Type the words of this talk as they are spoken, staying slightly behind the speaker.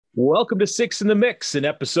Welcome to Six in the Mix. In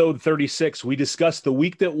episode 36, we discuss the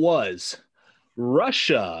week that was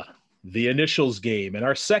Russia, the initials game, and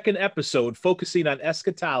our second episode focusing on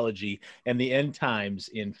eschatology and the end times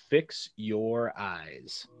in Fix Your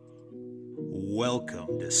Eyes.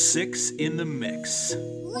 Welcome to Six in the Mix.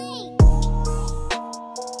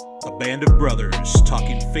 A band of brothers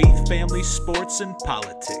talking faith, family, sports, and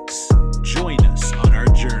politics. Join us on our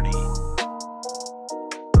journey.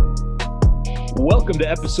 Welcome to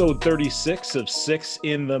episode 36 of Six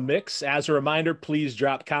in the Mix. As a reminder, please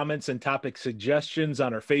drop comments and topic suggestions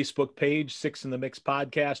on our Facebook page, Six in the Mix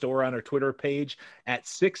Podcast, or on our Twitter page at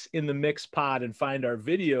Six in the Mix Pod, and find our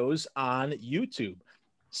videos on YouTube.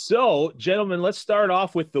 So, gentlemen, let's start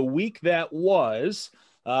off with the week that was.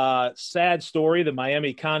 Sad story, the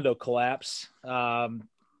Miami condo collapse.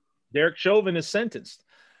 Derek Chauvin is sentenced.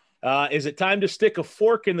 Is it time to stick a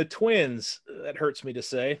fork in the Twins? That hurts me to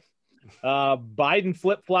say. Biden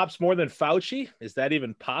flip-flops more than Fauci. Is that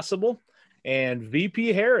even possible? And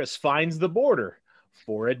VP Harris finds the border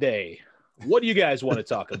for a day. What do you guys want to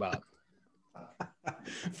talk about?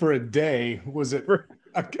 For a day? Was it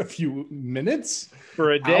a few minutes?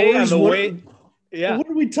 For a day Hours? on the way. Yeah. What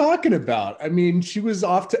are we talking about? I mean, she was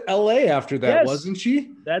off to LA after that, Yes. wasn't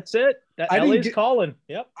she? That's it. LA's calling.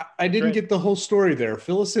 Yep. I didn't Right. get the whole story there.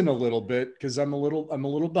 Fill us in a little bit because I'm a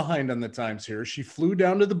little behind on the times here. She flew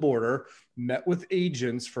down to the border, met with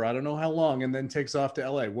agents for I don't know how long, and then takes off to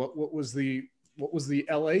LA. What was the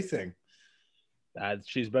LA thing?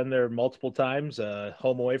 She's been there multiple times.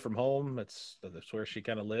 Home away from home. That's where she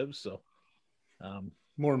kind of lives. So,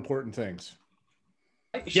 More important things.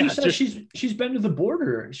 She says she's been to the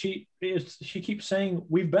border. She keeps saying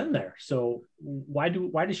we've been there. So why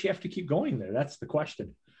does she have to keep going there? That's the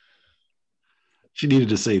question. She needed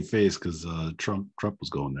to save face because Trump was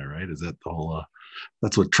going there, right? Is that the whole?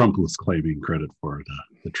 That's what Trump was claiming credit for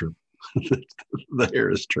the trip, the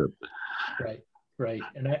Harris trip. Right.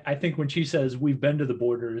 And I think when she says we've been to the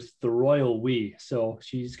border, it's the royal we. So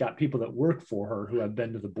she's got people that work for her who have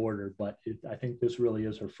been to the border, but I think this really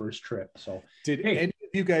is her first trip. So Did any of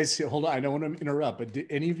you guys see, hold on, I don't want to interrupt, but did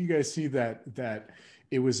any of you guys see that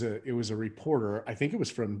it was a reporter, I think it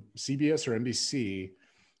was from CBS or NBC,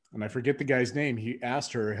 and I forget the guy's name. He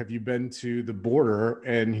asked her, have you been to the border?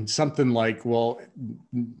 And something like, well,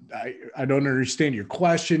 I don't understand your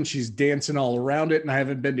question. She's dancing all around it, and I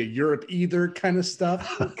haven't been to Europe either, kind of stuff.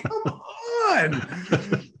 Come on.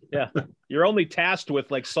 yeah, you're only tasked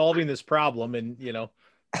with like solving this problem, and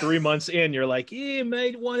 3 months in, you're like, you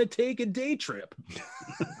might want to take a day trip.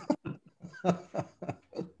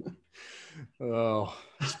 Oh,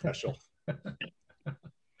 special.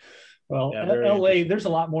 Well, Yeah, LA, there's a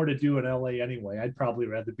lot more to do in LA anyway. I'd probably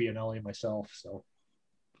rather be in LA myself. So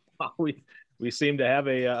we seem to have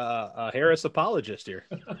a Harris apologist here.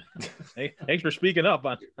 Hey, thanks for speaking up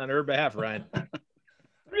on her behalf, Ryan.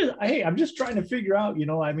 Hey, I'm just trying to figure out,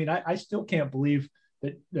 I still can't believe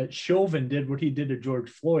that Chauvin did what he did to George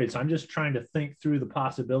Floyd. So I'm just trying to think through the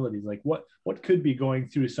possibilities, like what could be going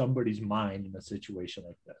through somebody's mind in a situation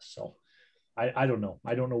like this. So I don't know.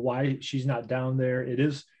 I don't know why she's not down there.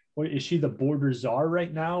 Is she the border czar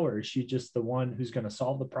right now, or is she just the one who's going to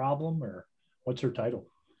solve the problem, or what's her title?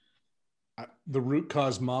 The root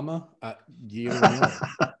cause mama. I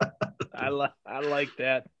like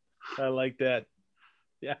that. I like that.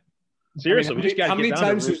 Yeah. Seriously, how many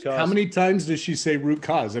times does she say root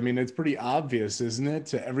cause? I mean, it's pretty obvious, isn't it,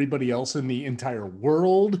 to everybody else in the entire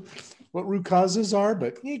world what root causes are?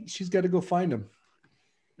 But she's got to go find them.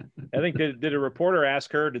 I think did a reporter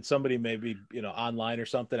ask her? Did somebody maybe online or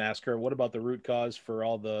something ask her, what about the root cause for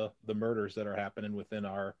all the murders that are happening within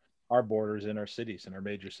our borders in our cities, in our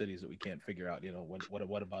major cities, that we can't figure out? What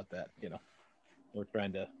about that? We're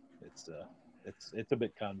trying to. It's a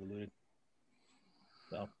bit convoluted.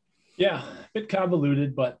 So. Yeah, a bit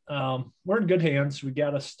convoluted, but we're in good hands. We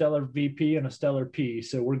got a stellar VP and a stellar P,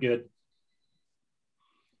 so we're good.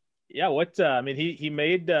 Yeah,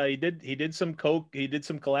 he did some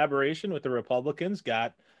collaboration with the Republicans,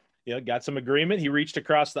 got some agreement. He reached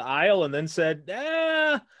across the aisle and then said,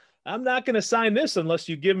 I'm not going to sign this unless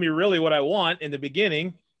you give me really what I want in the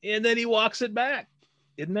beginning. And then he walks it back.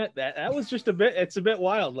 Isn't that was just it's a bit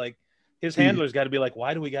wild. Like, his handler's got to be like,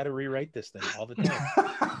 why do we got to rewrite this thing all the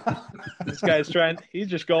time? This guy's he's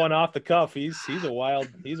just going off the cuff. He's a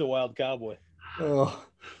wild cowboy. Oh.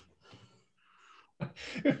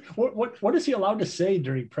 What is he allowed to say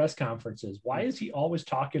during press conferences? Why is he always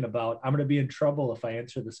talking about, I'm going to be in trouble if I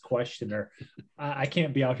answer this question, or I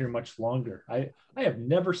can't be out here much longer? I have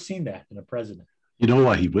never seen that in a president. You know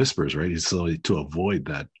why he whispers, right? He's so to avoid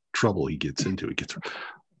that trouble he gets into.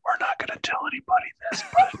 We're not going to tell anybody this,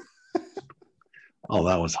 but Oh,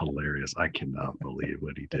 that was hilarious. I cannot believe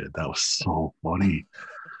what he did. That was so funny.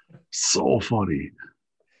 So funny.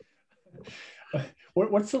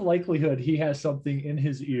 What's the likelihood he has something in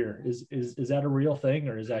his ear? Is that a real thing,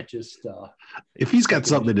 or is that just If he's got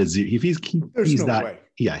something in his ear, if There's he's no not, way.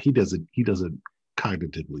 yeah, he doesn't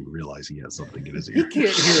cognitively realize he has something in his He ear.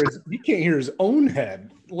 can't hear his own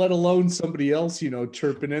head, let alone somebody else,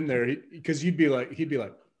 chirping in there. Because he'd be like,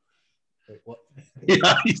 wait, what?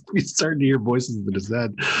 Yeah, he's starting to hear voices in his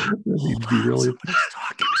head. He'd be really Somebody's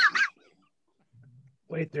talking to me.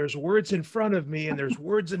 Wait, there's words in front of me and there's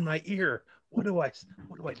words in my ear. What do I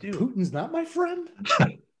do? Putin's not my friend.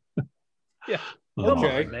 Yeah. Oh, Come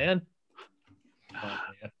Okay. on, man. Oh,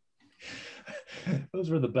 man. Those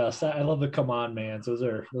were the best. I love the "come on, man." Those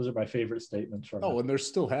are my favorite statements from Oh, him. and they're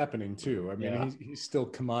still happening too. I mean, Yeah. he's still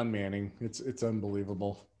come on manning. It's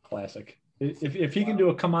unbelievable. Classic. If he can do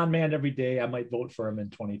a "come on, man" every day, I might vote for him in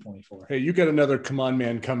 2024. Hey, you got another come on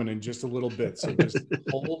man coming in just a little bit. So just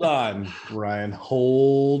hold on, Ryan.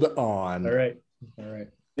 Hold on. All right.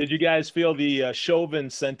 Did you guys feel the Chauvin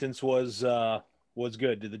sentence was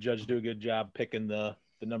good? Did the judge do a good job picking the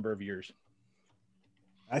number of years?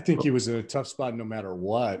 I think he was in a tough spot no matter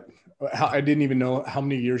what. I didn't even know how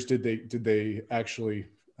many years did they actually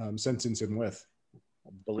sentence him with?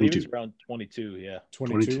 I believe it's 22. around 22. Yeah,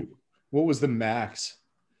 22. What was the max?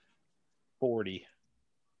 40.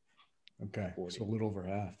 Okay, 40. so a little over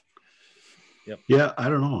half. Yeah, I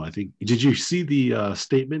don't know. I think. Did you see the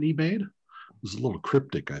statement he made? It was a little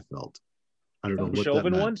cryptic. I felt. I don't know The what Chauvin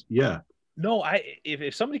that meant. one? Yeah. No,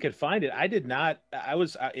 if somebody could find it, I did not. I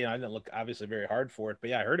didn't look obviously very hard for it, but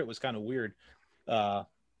yeah, I heard it was kind of weird. I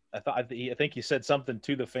think he said something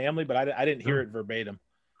to the family, but I didn't hear it verbatim.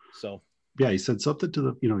 So Yeah, he said something to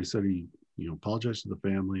the. He said he apologized to the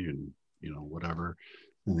family and whatever,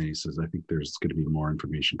 and then he says, I think there's going to be more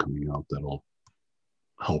information coming out that'll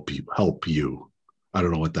help you. I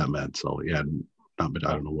don't know what that meant. So yeah, but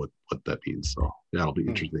I don't know what that means. So yeah, it'll be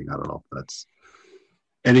interesting. I don't know if that's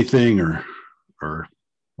anything or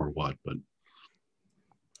what, but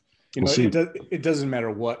we'll see. It doesn't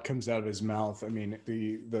matter what comes out of his mouth. I mean,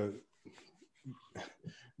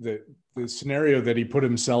 the scenario that he put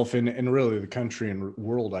himself in, and really the country and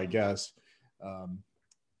world, I guess,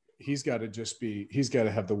 he's got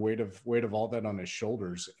to have the weight of all that on his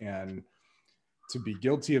shoulders, and to be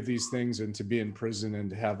guilty of these things and to be in prison and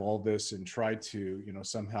to have all this and try to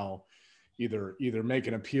somehow either make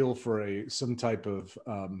an appeal for some type of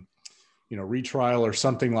retrial or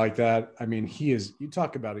something like that. I mean, you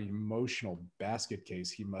talk about an emotional basket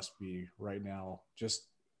case. He must be right now.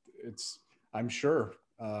 I'm sure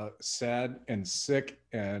sad and sick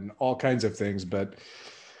and all kinds of things, but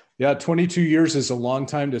yeah, 22 years is a long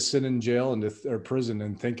time to sit in jail or prison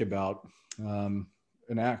and think about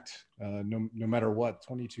an act. No matter what,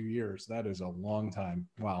 22 years, that is a long time.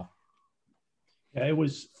 Wow. Yeah, it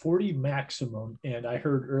was 40 maximum, and I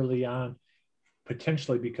heard early on,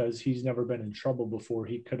 potentially because he's never been in trouble before,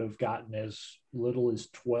 he could have gotten as little as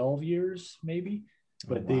 12 years, maybe.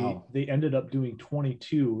 But wow. they ended up doing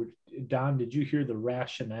 22. Don, did you hear the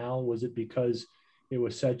rationale? Was it because it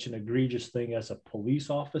was such an egregious thing as a police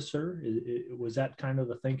officer? Was that kind of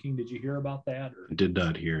the thinking? Did you hear about that? Or? I did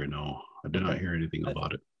not hear. No, I did not hear anything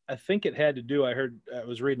about it. I think it had to do. I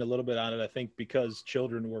was reading a little bit on it. I think because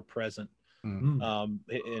children were present.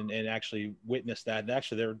 Mm-hmm. And actually witnessed that. And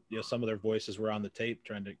actually, some of their voices were on the tape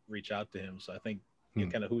trying to reach out to him. So I think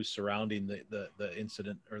kind of who's surrounding the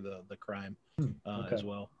incident or the crime as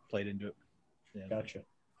well played into it. Yeah. Gotcha.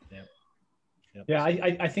 Yeah. Yep. Yeah,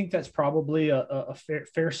 I think that's probably a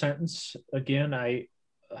fair sentence. Again, I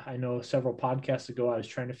know several podcasts ago I was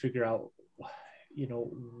trying to figure out,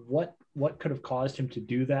 what could have caused him to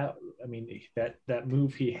do that. I mean, that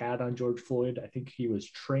move he had on George Floyd, I think he was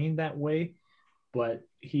trained that way, but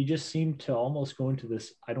he just seemed to almost go into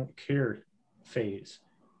this I don't care phase.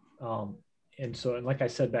 And like I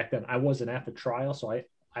said back then, I wasn't at the trial, so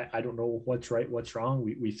I don't know what's right, what's wrong.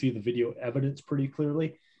 We see the video evidence pretty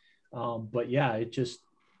clearly. But yeah, it just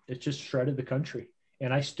shredded the country.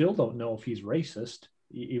 And I still don't know if he's racist,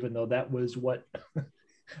 even though that was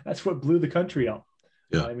that's what blew the country up.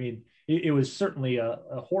 Yeah. I mean, it was certainly a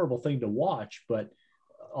horrible thing to watch, but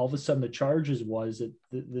all of a sudden the charges was that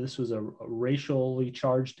this was a racially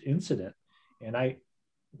charged incident. And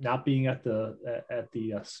not being at the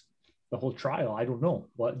whole trial, I don't know.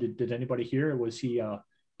 What did anybody hear? Was he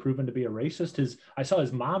proven to be a racist? I saw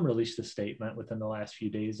his mom released a statement within the last few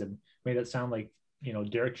days and made it sound like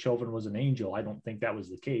Derek Chauvin was an angel. I don't think that was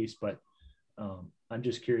the case, but I'm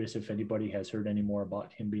just curious if anybody has heard any more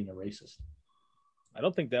about him being a racist. I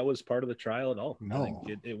don't think that was part of the trial at all. No. I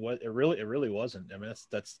think it really wasn't. I mean,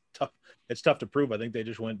 that's tough. It's tough to prove. I think they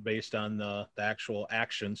just went based on the actual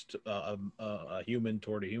actions a human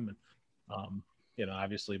toward a human.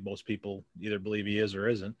 Obviously most people either believe he is or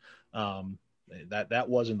isn't. That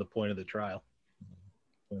wasn't the point of the trial.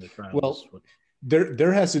 Well,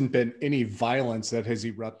 there hasn't been any violence that has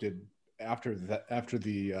erupted after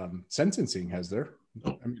the sentencing, has there?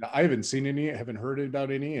 I mean, I haven't seen any, haven't heard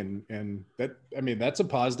about any, and that, I mean, that's a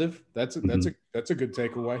positive. That's a good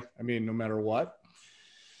takeaway. I mean, no matter what.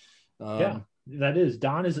 Yeah, that is.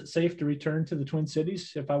 Don, is it safe to return to the Twin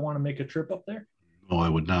Cities if I want to make a trip up there? No, I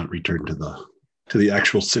would not return to the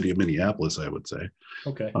actual city of Minneapolis, I would say.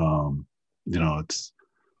 Okay.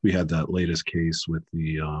 We had that latest case with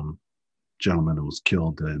the gentleman who was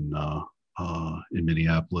killed in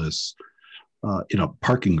Minneapolis in a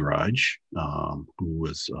parking garage, who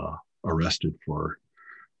was arrested for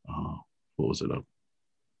what was it?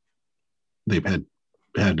 They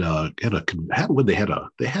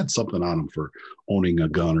had something on him for owning a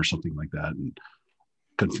gun or something like that, and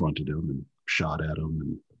confronted him and shot at him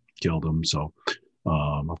and killed him. So,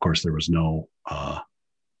 of course, there was no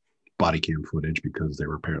body cam footage because they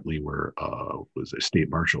was state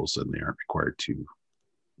marshals, and they aren't required to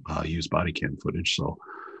use body cam footage. So,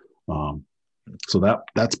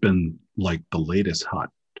 that's been like the latest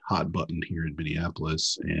hot button here in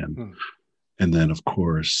Minneapolis, and then of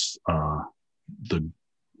course the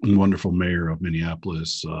wonderful mayor of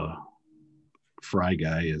Minneapolis, Fry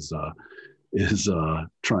guy, is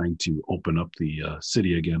trying to open up the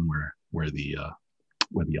city again, where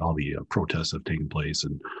all the protests have taken place,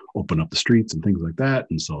 and open up the streets and things like that.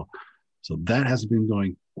 And so that hasn't been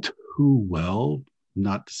going too well.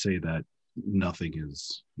 Not to say that nothing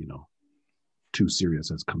is, too serious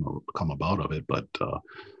has come about of it, but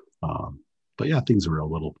yeah, things are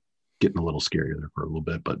getting a little scary there for a little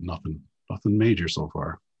bit, but nothing major so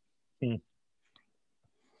far.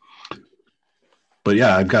 But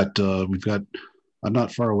yeah, I'm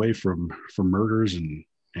not far away from murders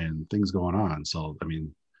and things going on. So I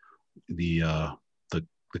mean, the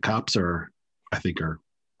cops are a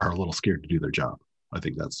little scared to do their job. I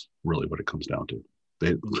think that's really what it comes down to.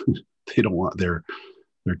 They don't want, they're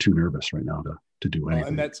too nervous right now to do anything.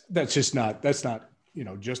 And that's not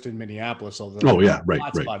just in Minneapolis, although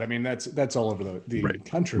right. I mean, that's all over the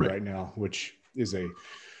country right now, which is a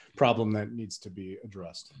problem that needs to be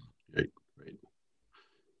addressed. Right.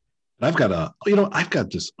 I've got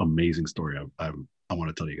this amazing story I want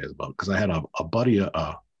to tell you guys about, because I had a buddy,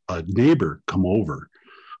 a neighbor come over,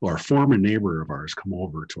 or a former neighbor of ours come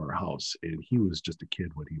over to our house, and he was just a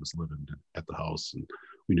kid when he was living at the house, and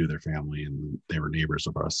we knew their family and they were neighbors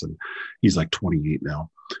of us, and he's like 28 now.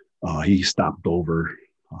 He stopped over,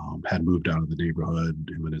 had moved out of the neighborhood,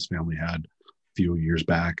 him and his family had a few years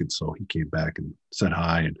back, and so he came back and said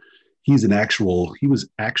hi. And he was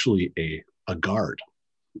actually a guard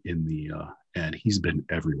in and he's been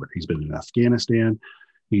everywhere. He's been in Afghanistan.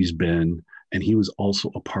 And he was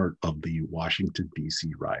also a part of the Washington,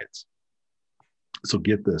 D.C. riots. So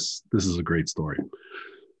get this is a great story.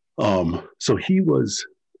 So he was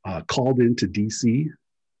called into D.C.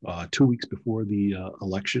 2 weeks before the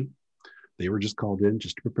election. They were just called in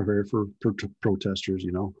just to prepare for protesters,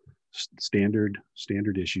 standard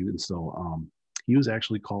issue. And so he was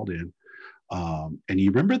actually called in. And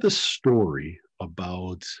you remember the story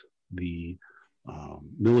about the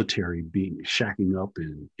military being shacking up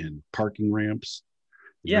in parking ramps?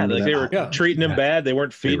 Yeah, like they were treating him bad. They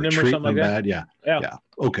weren't feeding him or something like that. Yeah.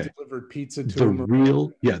 Okay. Delivered pizza to him.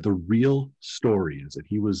 The real story is that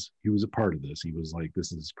he was a part of this. He was like,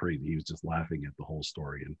 this is crazy. He was just laughing at the whole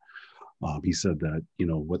story. And he said that,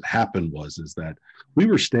 what happened is that we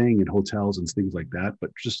were staying in hotels and things like that, but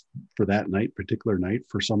just for that particular night,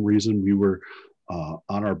 for some reason, we were on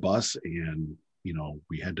our bus, and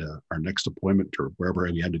we had our next appointment, or wherever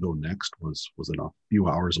we had to go next was in a few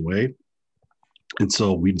hours away. And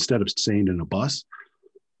so instead of staying in a bus,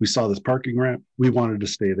 we saw this parking ramp. We wanted to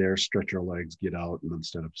stay there, stretch our legs, get out, and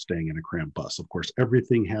instead of staying in a cramped bus. Of course,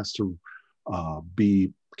 everything has to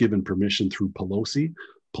be given permission through Pelosi.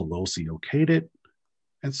 Pelosi okayed it.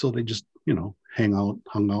 And so they just,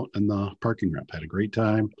 hung out in the parking ramp, had a great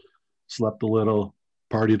time, slept a little,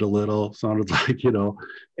 partied a little, sounded like,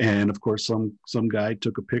 and of course, some guy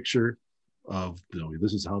took a picture of,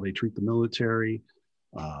 this is how they treat the military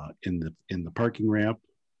in the parking ramp,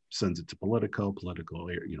 sends it to Politico,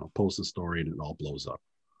 posts a story, and it all blows up.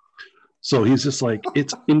 So he's just like,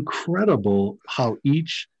 it's incredible how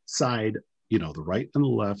each side, the right and the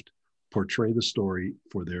left, portray the story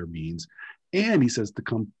for their means. And he says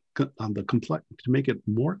to make it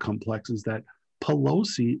more complex is that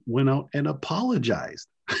Pelosi went out and apologized.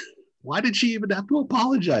 Why did she even have to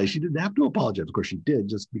apologize? She didn't have to apologize. Of course, she did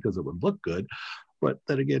just because it would look good. But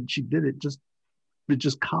then again, she did it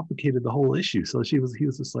just complicated the whole issue. So he was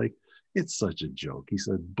just like, it's such a joke. He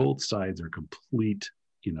said both sides are complete,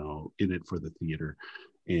 in it for the theater.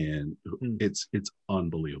 And it's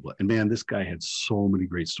unbelievable. And man, this guy had so many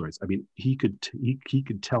great stories. I mean, he could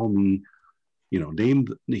tell me, he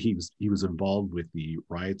was involved with the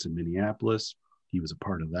riots in Minneapolis. He was a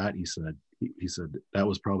part of that. He said that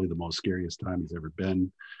was probably the most scariest time he's ever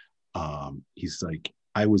been. He's like,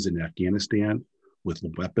 I was in Afghanistan with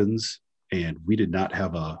weapons, and we did not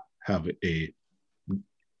have a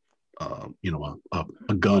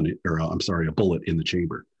gun, or a bullet in the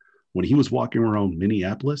chamber. When he was walking around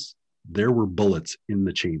Minneapolis, there were bullets in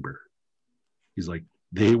the chamber. He's like,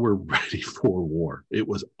 they were ready for war. It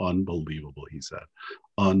was unbelievable. He said,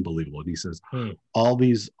 unbelievable. And he says, all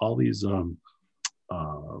these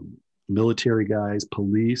military guys,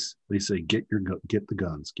 police, they say, get the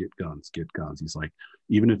guns. He's like,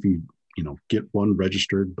 even if you get one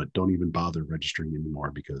registered, but don't even bother registering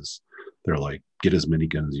anymore, because they're like, get as many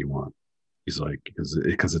guns as you want. He's like,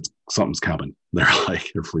 because it's something's coming. They're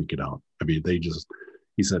freaking out. I mean,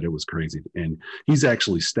 he said it was crazy. And he's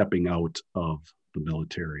actually stepping out of the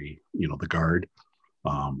military, the Guard.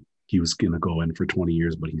 He was going to go in for 20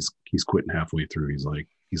 years, but he's quitting halfway through. He's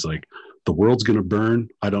like, the world's going to burn.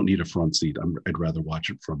 I don't need a front seat. I'd rather watch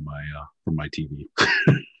it from my TV.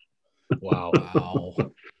 Wow.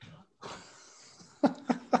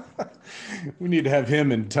 We need to have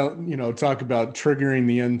him and talk about triggering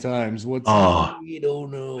the end times. We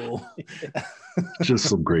don't know. Just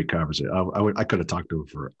some great conversation. I could have talked to him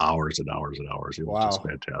for hours and hours and hours. It was just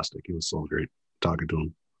fantastic. It was so great talking to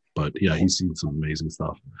him. But yeah, he's seen some amazing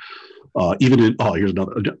stuff. Here's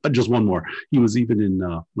another, just one more. He was even in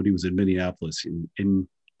when he was in Minneapolis. And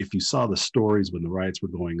if you saw the stories when the riots were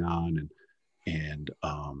going on, and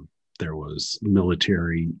there was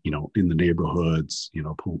military, in the neighborhoods,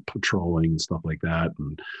 patrolling and stuff like that,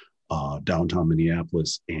 and downtown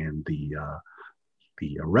Minneapolis, and the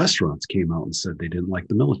restaurants came out and said they didn't like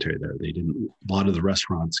the military there. A lot of the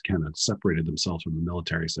restaurants kind of separated themselves from the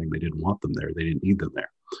military, saying they didn't want them there. They didn't need them there.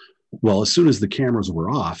 Well, as soon as the cameras were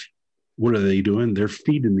off, what are they doing? They're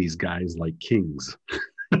feeding these guys like kings.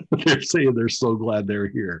 They're saying they're so glad they're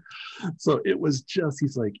here. So it was just,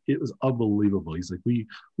 he's like, it was unbelievable. He's like,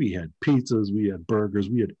 we had pizzas, we had burgers,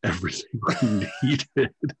 we had everything we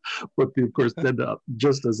needed. But of course, then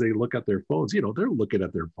just as they look at their phones, they're looking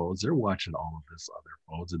at their phones, they're watching all of this on their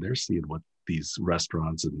phones, and they're seeing what these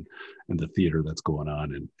restaurants and the theater that's going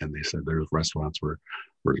on. And they said their restaurants were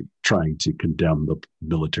trying to condemn the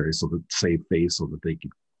military so that save face, so that they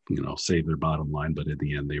could, save their bottom line. But at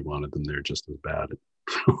the end, they wanted them there just as bad.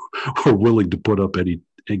 Were willing to put up and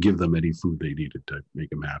give them any food they needed to make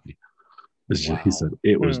them happy. He said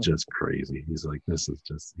it was just crazy. He's like, it's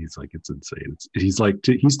insane. He's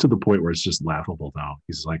to the point where it's just laughable now.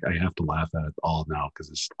 He's like, I have to laugh at it all now because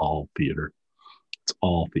it's all theater. It's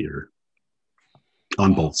all theater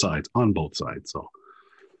on both sides. So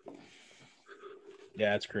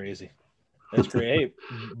yeah, it's crazy. That's great.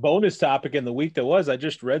 Hey, bonus topic in the week that was, I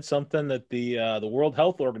just read something that the World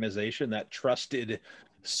Health Organization, that trusted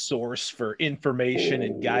source for information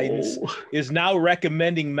and guidance, is now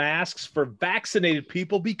recommending masks for vaccinated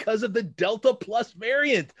people because of the Delta Plus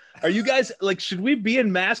variant. Are you guys should we be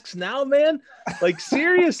in masks now, man?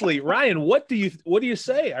 Seriously, Ryan, what do you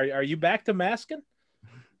say? Are you back to masking?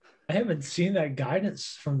 I haven't seen that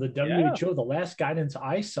guidance from the WHO. Yeah. The last guidance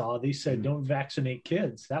I saw, they said don't vaccinate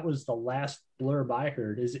kids. That was the last blurb I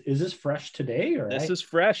heard. Is this fresh today? Or this is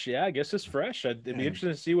fresh? Yeah, I guess it's fresh. It'd be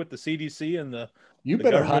interesting to see what the CDC and the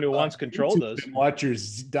government who wants control does. Watch your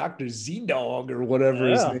Dr. Z-Dog or whatever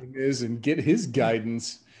his name is and get his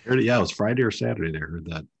guidance. Yeah, it was Friday or Saturday. I heard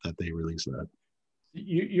that they released that.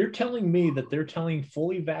 You're telling me that they're telling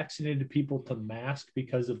fully vaccinated people to mask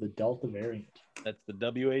because of the Delta variant? That's the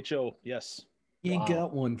WHO. Yes. Ain't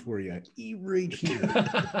got one for you. Right here.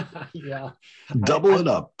 Yeah. Double it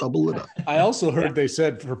up. I also heard they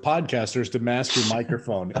said for podcasters to mask your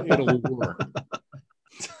microphone. It'll work.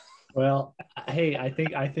 Well, hey, I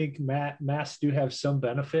think masks do have some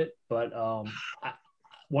benefit, but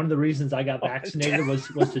one of the reasons I got vaccinated was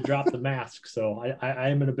to drop the mask. So I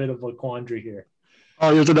am in a bit of a quandary here.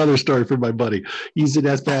 Oh, here's another story from my buddy. He's in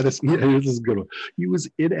Afghanistan. This is a good one. He was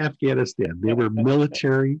in Afghanistan. They were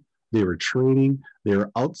military. They were training. They were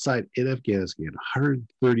outside in Afghanistan,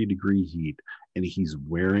 130-degree heat, and he's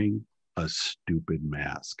wearing a stupid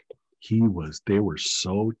mask. They were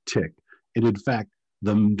so ticked. And in fact,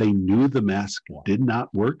 They knew the mask did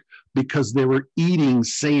not work because they were eating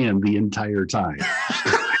sand the entire time.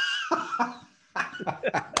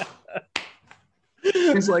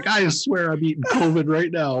 He's like, I swear I'm eating COVID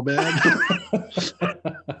right now, man.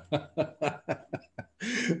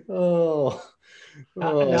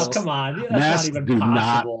 Now, come on. That's Masks not even do possible.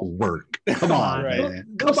 not work. Come on, Right.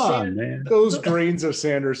 man. Come on, man. Those grains of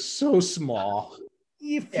sand are so small.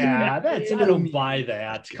 Yeah, I don't buy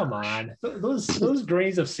that. Come on. Those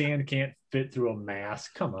grains of sand can't fit through a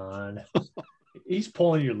mask. Come on. He's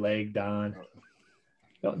pulling your leg, Don.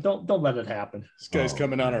 Don't let it happen. This guy's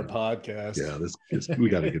coming on our podcast. Yeah, we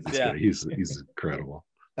got to get this guy. He's incredible.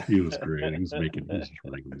 He was great. He was making me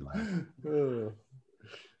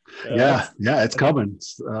laugh. Yeah, it's coming.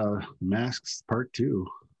 Masks Part 2.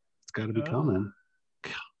 It's got to be coming.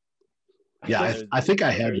 Yeah, I think I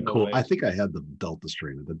had I think I had the Delta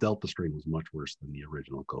strain. The Delta strain was much worse than the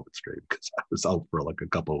original COVID strain because I was out for like a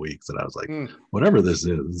couple of weeks and I was like, whatever this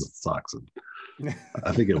is, it sucks. And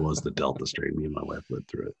I think it was the Delta strain. Me and my wife lived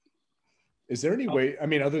through it. Is there any way? I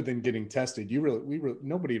mean, other than getting tested,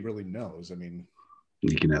 nobody really knows. I mean,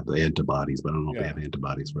 you can have the antibodies, but I don't know if they have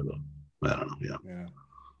antibodies for them. I don't know. Yeah.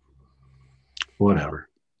 Whatever.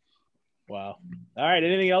 Wow. All right.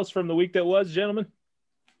 Anything else from the week that was, gentlemen?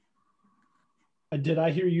 Did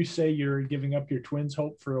I hear you say you're giving up your Twins'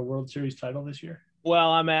 hope for a World Series title this year?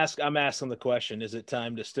 Well, I'm asking the question: is it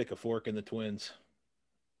time to stick a fork in the Twins?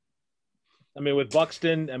 I mean, with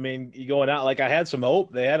Buxton, I mean, you going out like I had some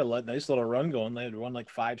hope. They had a nice little run going. They had won like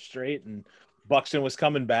 5 straight, and Buxton was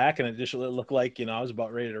coming back, and it just looked like I was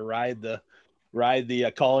about ready to ride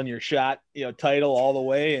the calling your shot title all the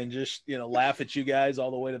way, and just laugh at you guys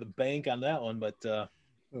all the way to the bank on that one. But I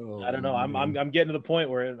don't know. I'm getting to the point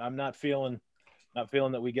where I'm not feeling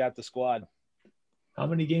that we got the squad. How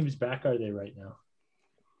many games back are they right now?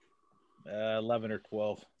 11 or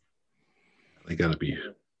 12. They got to be.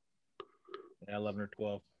 Yeah, 11 or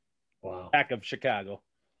 12. Wow. Back of Chicago.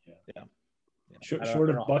 Yeah. Short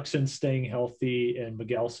of Buxton staying healthy and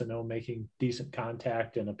Miguel Sano making decent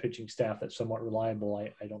contact and a pitching staff that's somewhat reliable,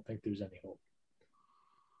 I don't think there's any hope.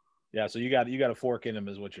 Yeah, so you got a fork in him,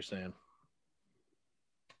 is what you're saying.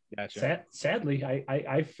 Gotcha. Sadly,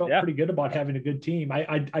 I felt pretty good about having a good team.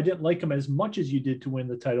 I didn't like them as much as you did to win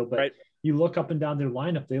the title, but you look up and down their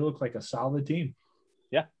lineup, they look like a solid team.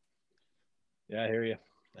 Yeah, I hear you.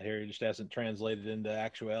 It just hasn't translated into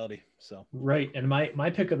actuality. So right, and my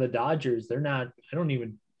pick of the Dodgers, they're not. I don't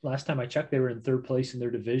even. Last time I checked, they were in 3rd place in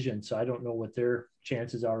their division, so I don't know what their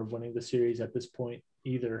chances are of winning the series at this point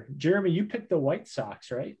either. Jeremy, you picked the White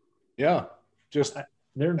Sox, right? Yeah, just.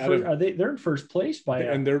 They're in first, they're in first place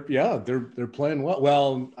and they're playing well.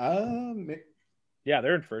 Well,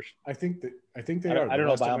 they're in first. I think they are. I don't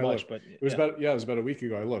know by how much, but it was about a week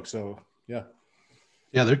ago I looked. So yeah,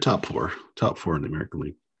 they're top four in the American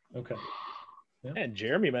League. Okay. Yeah. And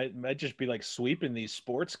Jeremy might just be like sweeping these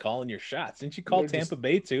sports, calling your shots. Didn't you call Tampa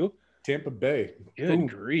Bay too? Tampa Bay. Good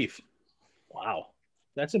grief! Wow,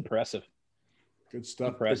 that's impressive. Good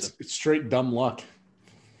stuff. It's straight dumb luck.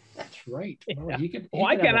 That's right. Yeah.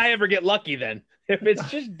 Why can't I ever get lucky then? If it's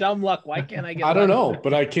just dumb luck, why can't I get lucky? I don't know,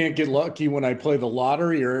 but I can't get lucky when I play the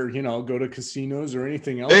lottery or, go to casinos or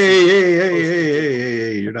anything else.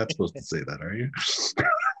 Hey, you're not supposed to say that, are you?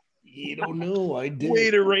 You don't know. I did.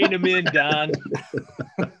 Way to rein him in, Don.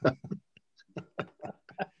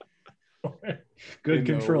 Good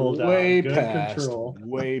control, Don. Way good past. Control.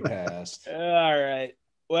 Way past. All right.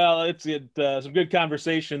 Well, it's some good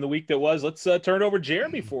conversation in the week that was. Let's turn over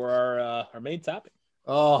Jeremy for our main topic.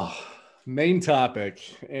 Oh, main topic.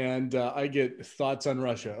 And I get thoughts on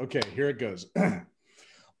Russia. Okay, here it goes.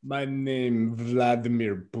 My name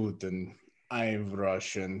Vladimir Putin. I'm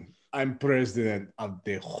Russian. I'm president of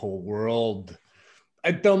the whole world.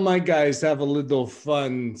 I tell my guys have a little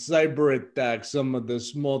fun, cyber attack some of the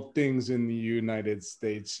small things in the United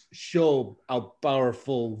States, show how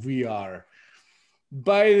powerful we are.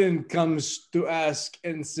 Biden comes to ask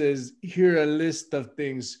and says, here a list of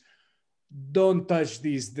things. Don't touch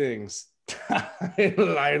these things.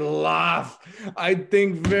 I laugh. I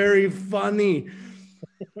think very funny.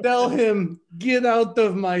 Tell him, get out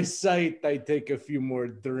of my sight. I take a few more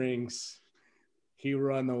drinks. He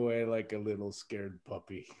run away like a little scared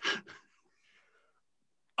puppy.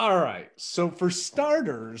 All right. So for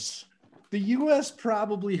starters, the U.S.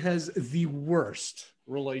 probably has the worst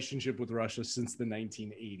relationship with Russia since the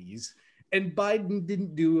 1980s. And Biden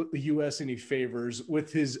didn't do the U.S. any favors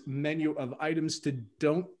with his menu of items to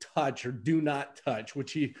don't touch or do not touch,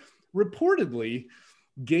 which he reportedly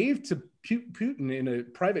gave to Putin in a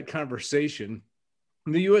private conversation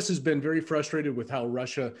The U.S. has been very frustrated with how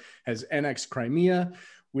Russia has annexed Crimea.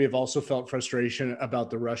 We have also felt frustration about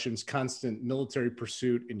the Russians' constant military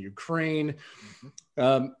pursuit in Ukraine.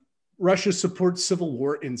 Russia supports civil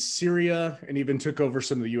war in Syria and even took over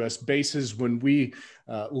some of the U.S. bases. When we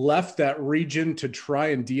left that region to try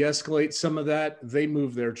and de-escalate some of that, they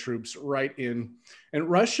moved their troops right in. And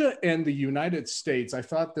Russia and the United States, I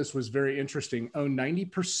thought this was very interesting, own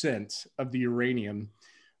 90% of the uranium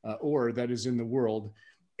ore that is in the world.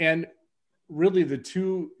 And really the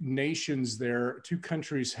two nations there, two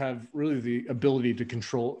countries, have really the ability to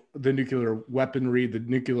control the nuclear weaponry, the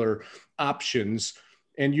nuclear options,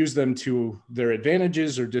 and use them to their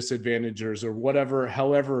advantages or disadvantages or whatever,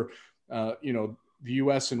 however, the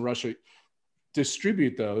US and Russia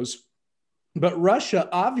distribute those. But Russia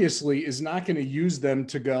obviously is not going to use them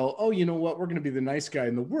to go, oh, you know what, we're going to be the nice guy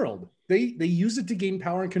in the world. They use it to gain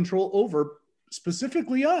power and control over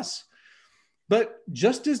specifically us. But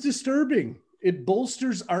just as disturbing, it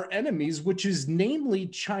bolsters our enemies, which is namely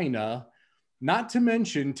China, not to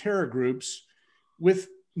mention terror groups with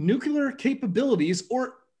nuclear capabilities,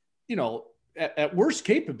 or, at worst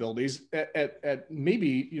capabilities, at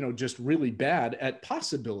maybe, just really bad at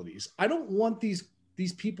possibilities. I don't want these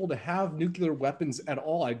people to have nuclear weapons at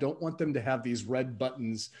all. I don't want them to have these red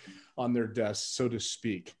buttons on their desks, so to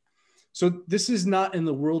speak. So this is not in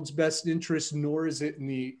the world's best interest, nor is it in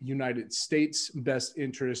the United States' best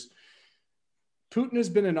interest. Putin has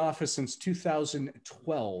been in office since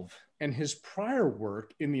 2012, and his prior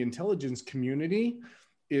work in the intelligence community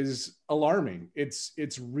is alarming.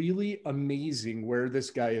 It's really amazing where this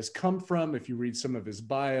guy has come from. If you read some of his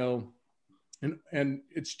bio, and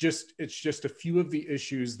it's just a few of the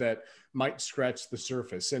issues that might scratch the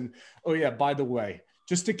surface. And oh yeah, by the way,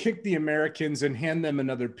 just to kick the Americans and hand them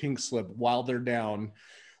another pink slip while they're down,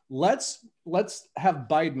 let's have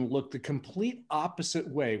Biden look the complete opposite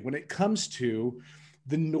way when it comes to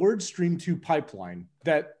the Nord Stream 2 pipeline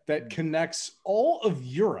that connects all of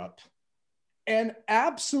Europe, and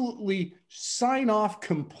absolutely sign off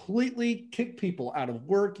completely, kick people out of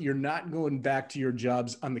work. You're not going back to your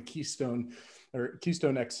jobs on the Keystone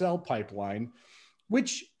XL pipeline,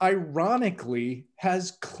 which ironically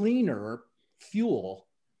has cleaner fuel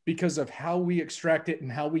because of how we extract it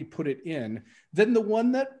and how we put it in than the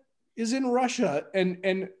one that is in Russia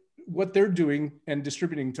and what they're doing and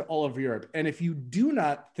distributing to all of Europe. And if you do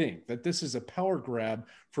not think that this is a power grab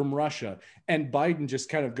from Russia and Biden just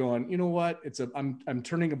kind of going, you know what, I'm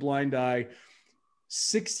turning a blind eye,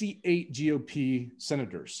 68 GOP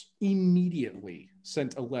senators immediately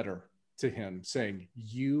sent a letter to him saying,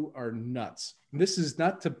 you are nuts. And this is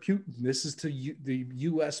not to Putin, this is to the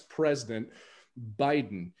US President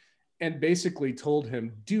Biden, and basically told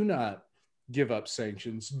him, do not give up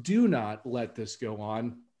sanctions, do not let this go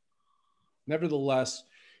on. Nevertheless,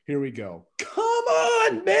 here we go. Come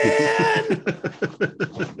on, man.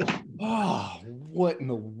 Oh, what in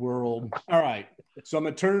the world? All right. So I'm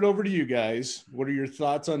going to turn it over to you guys. What are your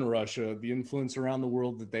thoughts on Russia, the influence around the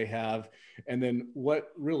world that they have? And then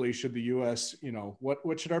what really should the U.S.,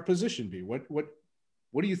 what should our position be? What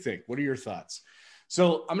do you think? What are your thoughts?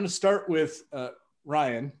 So I'm going to start with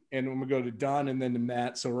Ryan, and I'm going to go to Don and then to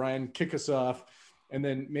Matt. So Ryan, kick us off, and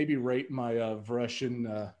then maybe rate my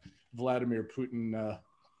Russian Vladimir Putin,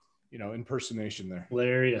 impersonation there.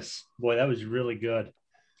 Hilarious. Boy, that was really good.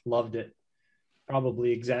 Loved it.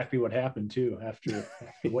 Probably exactly what happened too after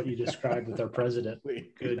what you described with our president.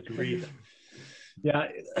 Good grief. Yeah,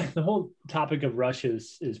 the whole topic of Russia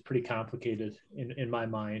is pretty complicated in my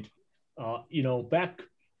mind. Back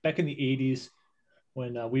in the 80s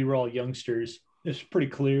when we were all youngsters, it's pretty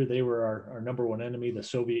clear they were our number one enemy, the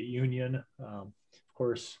Soviet Union, of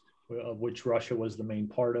course, of which Russia was the main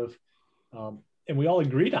part of. And we all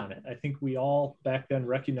agreed on it. I think we all back then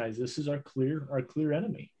recognized this is our clear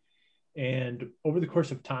enemy. And over the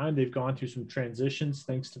course of time, they've gone through some transitions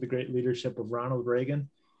thanks to the great leadership of Ronald Reagan.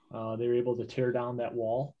 They were able to tear down that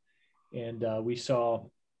wall, and we saw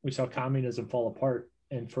communism fall apart.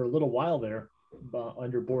 And for a little while there,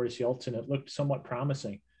 under Boris Yeltsin, it looked somewhat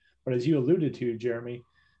promising. But as you alluded to, Jeremy,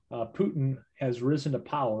 Putin has risen to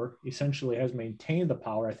power, essentially has maintained the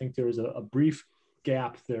power. I think there was a brief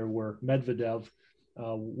gap there where Medvedev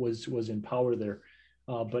was in power there.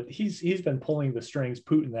 But he's been pulling the strings,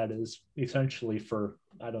 Putin, that is, essentially for,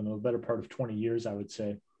 I don't know, a better part of 20 years, I would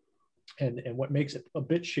say. And what makes it a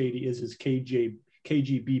bit shady is his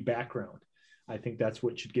KGB background. I think that's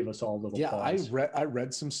what should give us all a little pause. I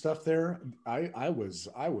read some stuff there. I was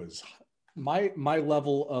my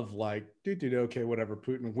level of like, okay, whatever.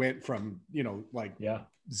 Putin went from,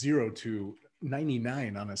 0 to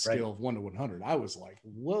 99 on a scale of 1 to 100. I was like,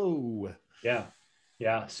 whoa. Yeah.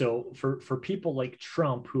 Yeah. So for people like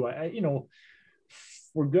Trump, who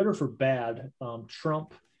for good or for bad,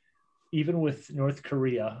 Trump, even with North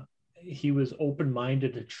Korea, he was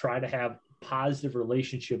open-minded to try to have positive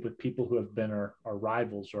relationship with people who have been our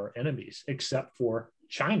rivals or enemies, except for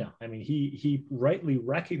China. I mean, he rightly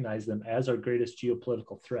recognized them as our greatest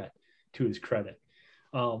geopolitical threat, to his credit.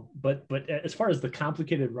 But as far as the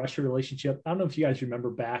complicated Russia relationship, I don't know if you guys remember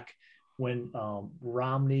back when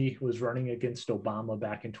Romney was running against Obama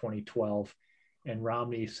back in 2012, and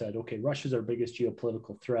Romney said, okay, Russia's our biggest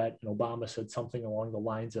geopolitical threat. And Obama said something along the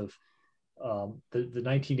lines of the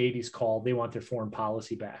 1980s call, they want their foreign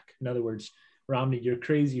policy back. In other words, Romney, you're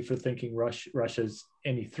crazy for thinking Russia's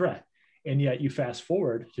any threat. And yet you fast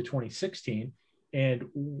forward to 2016, and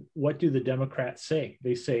what do the Democrats say?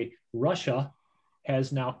 They say Russia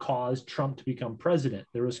has now caused Trump to become president.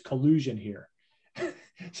 There was collusion here.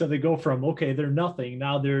 So they go from, okay, they're nothing.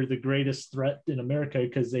 Now they're the greatest threat in America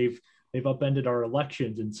because they've upended our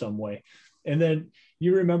elections in some way. And then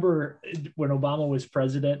you remember when Obama was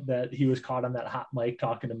president that he was caught on that hot mic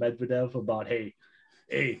talking to Medvedev about, hey,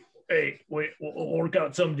 wait, we'll work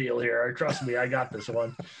out some deal here. Trust me, I got this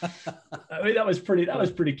one. I mean, that was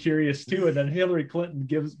pretty curious too. And then Hillary Clinton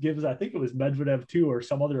gives, I think it was Medvedev too, or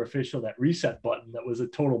some other official, that reset button that was a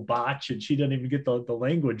total botch, and she didn't even get the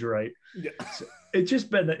language right. Yeah. So it's just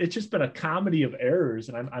been a comedy of errors.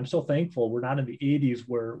 And I'm so thankful we're not in the 80s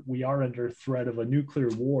where we are under threat of a nuclear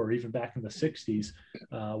war, even back in the 60s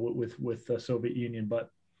with the Soviet Union. But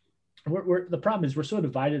the problem is we're so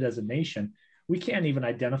divided as a nation. We can't even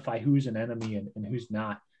identify who's an enemy and who's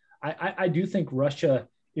not. I do think Russia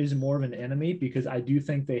is more of an enemy because I do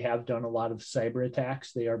think they have done a lot of cyber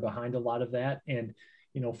attacks. They are behind a lot of that. And,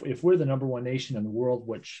 if we're the number one nation in the world,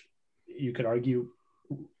 which you could argue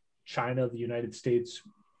China, the United States,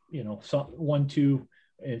 1, 2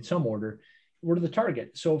 in some order, we're the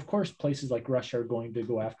target. So of course, places like Russia are going to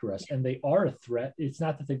go after us, and they are a threat. It's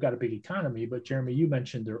not that they've got a big economy, but Jeremy, you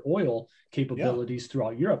mentioned their oil capabilities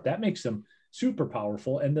throughout Europe. That makes them super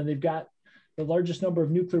powerful. And then they've got the largest number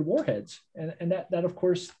of nuclear warheads. And that of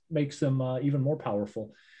course makes them even more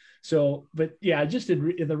powerful. So, but yeah, just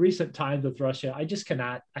in the recent times with Russia, I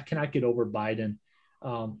cannot get over Biden.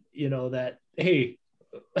 That, hey,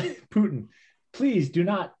 Putin, please do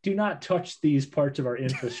not touch these parts of our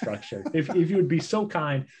infrastructure. if you would be so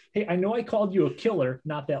kind. Hey, I know I called you a killer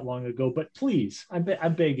not that long ago, but please, I'm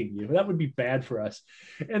begging you. That would be bad for us.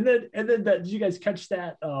 And then did you guys catch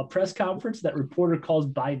that press conference? That reporter calls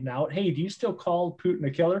Biden out. Hey, do you still call Putin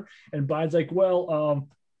a killer? And Biden's like, well,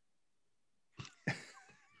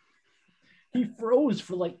 he froze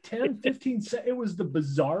for like 10, 15 seconds. It was the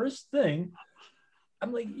bizarrest thing.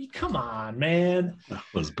 I'm like, come on, man. That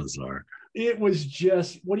was bizarre. It was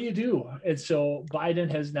just, what do you do? And so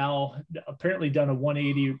Biden has now apparently done a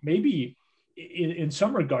 180, maybe in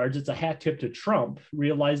some regards, it's a hat tip to Trump,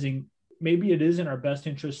 realizing maybe it is in our best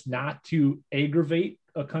interest not to aggravate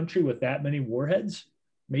a country with that many warheads,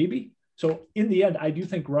 maybe. So in the end, I do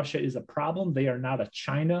think Russia is a problem. They are not a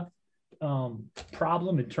China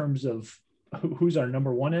problem in terms of who's our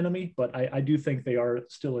number one enemy, but I do think they are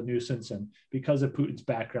still a nuisance. And because of Putin's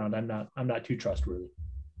background, I'm not too trustworthy.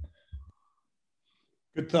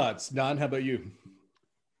 Good thoughts. Don, how about you?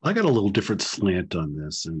 I got a little different slant on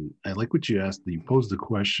this, and I like what you asked. You posed the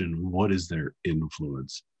question, what is their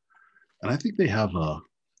influence? And I think they have a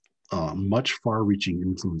much far-reaching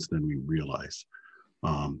influence than we realize.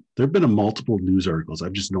 There have been multiple news articles.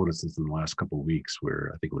 I've just noticed this in the last couple of weeks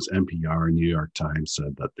where I think it was NPR and New York Times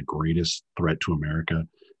said that the greatest threat to America,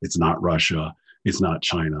 it's not Russia, it's not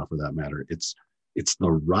China for that matter. It's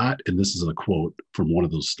the rot, and this is a quote from one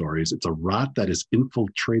of those stories, it's a rot that has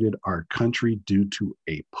infiltrated our country due to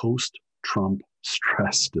a post-Trump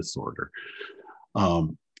stress disorder.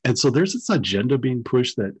 And so there's this agenda being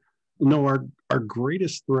pushed that, no, our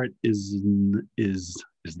greatest threat is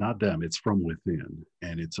not them, it's from within.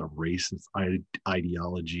 And it's a racist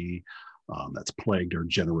ideology that's plagued our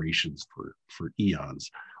generations for eons.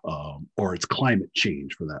 Or it's climate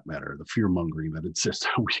change for that matter, the fear mongering that insists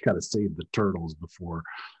we got to save the turtles before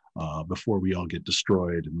we all get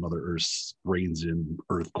destroyed and Mother Earth rains in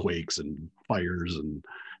earthquakes and fires and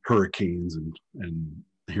hurricanes and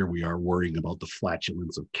here we are worrying about the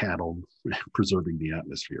flatulence of cattle preserving the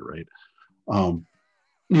atmosphere, right?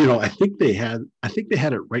 I think they had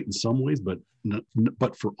it right in some ways, but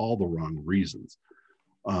for all the wrong reasons.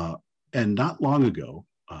 And not long ago,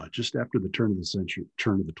 just after the turn of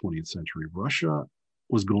the 20th century, Russia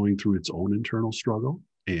was going through its own internal struggle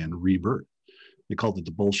and rebirth. They called it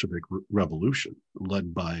the Bolshevik Revolution,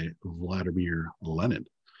 led by Vladimir Lenin.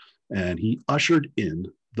 And he ushered in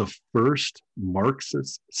the first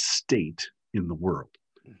Marxist state in the world.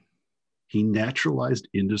 He naturalized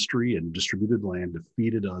industry and distributed land,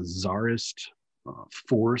 defeated a czarist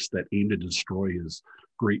force that aimed to destroy his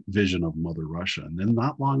great vision of Mother Russia. And then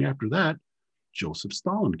not long after that, Joseph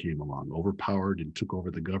Stalin came along, overpowered and took over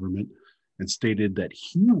the government, and stated that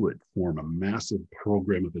he would form a massive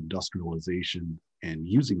program of industrialization and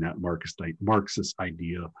using that Marxist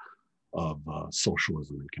idea of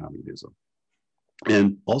socialism and communism.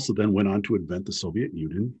 And also then went on to invent the Soviet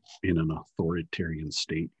Union in an authoritarian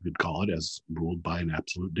state, you could call it, as ruled by an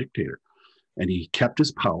absolute dictator. And he kept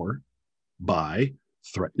his power by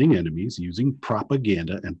threatening enemies, using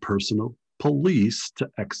propaganda and personal police to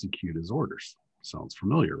execute his orders. Sounds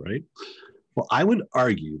familiar, right? Well, I would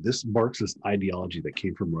argue this Marxist ideology that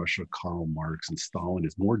came from Russia, Karl Marx and Stalin,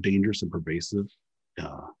 is more dangerous and pervasive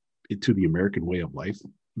to the American way of life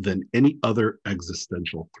than any other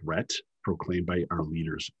existential threat proclaimed by our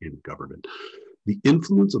leaders in government. The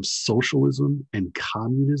influence of socialism and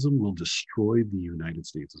communism will destroy the United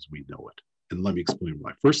States as we know it. And let me explain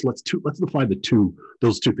why. First, let's define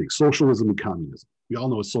those two things, socialism and communism. We all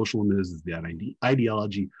know what socialism is that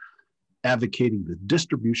ideology advocating the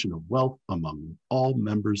distribution of wealth among all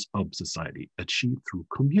members of society, achieved through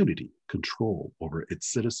community control over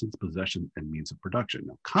its citizens' possessions and means of production.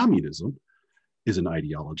 Now, communism is an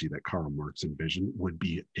ideology that Karl Marx envisioned would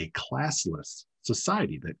be a classless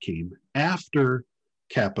society that came after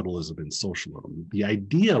capitalism and socialism. The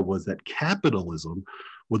idea was that capitalism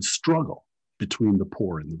would struggle between the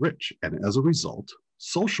poor and the rich, and as a result,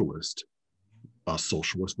 a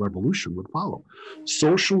socialist revolution would follow.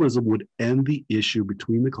 Socialism would end the issue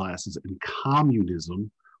between the classes, and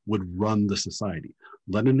communism would run the society.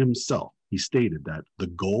 Lenin himself, he stated that the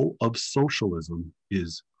goal of socialism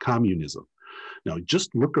is communism. Now,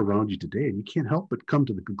 just look around you today, and you can't help but come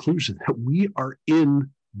to the conclusion that we are in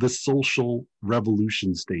the social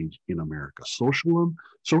revolution stage in America.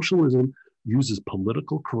 Socialism uses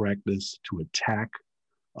political correctness to attack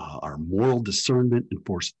our moral discernment and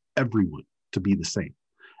force everyone to be the same.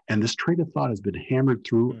 And this train of thought has been hammered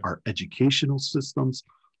through our educational systems,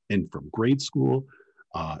 and from grade school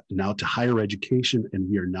now to higher education, and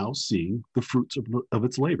we are now seeing the fruits of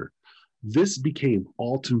its labor. This became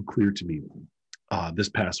all too clear to me this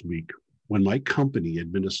past week when my company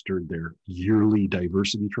administered their yearly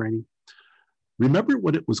diversity training. Remember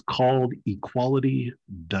what it was called? Equality,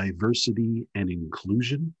 diversity, and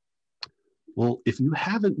inclusion. Well, if you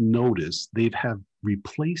haven't noticed, they have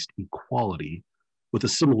replaced equality with a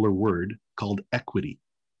similar word called equity.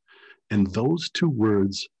 And those two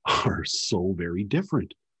words are so very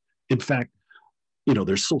different. In fact,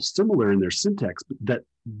 they're so similar in their syntax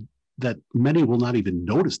that many will not even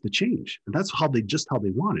notice the change. And that's how they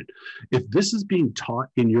want it. If this is being taught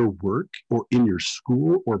in your work or in your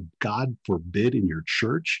school, or God forbid in your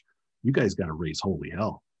church, you guys got to raise holy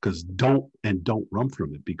hell, because don't run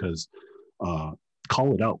from it, because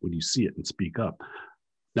call it out when you see it and speak up.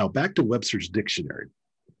 Now, back to Webster's dictionary,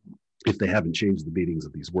 if they haven't changed the meanings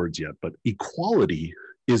of these words yet, but equality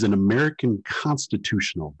is an American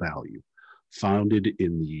constitutional value founded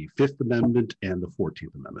in the Fifth Amendment and the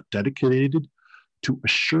 14th Amendment, dedicated to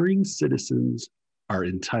assuring citizens are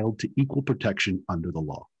entitled to equal protection under the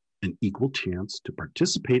law, an equal chance to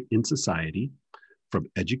participate in society, from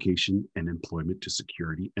education and employment to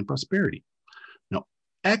security and prosperity. Now,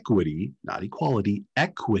 equity, not equality,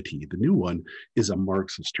 equity, the new one, is a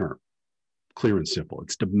Marxist term. Clear and simple.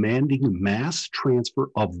 It's demanding mass transfer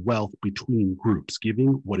of wealth between groups,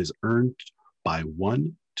 giving what is earned by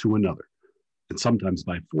one to another, and sometimes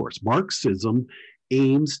by force. Marxism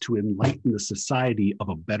aims to enlighten the society of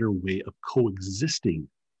a better way of coexisting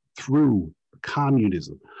through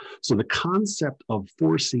communism. So the concept of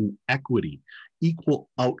forcing equity, equal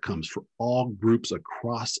outcomes for all groups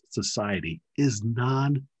across society, is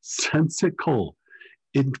nonsensical.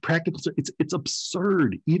 In practical, it's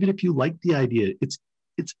absurd. Even if you like the idea, it's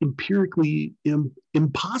empirically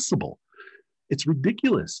impossible. It's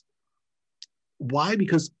ridiculous. Why?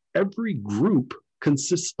 Because every group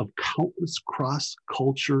consists of countless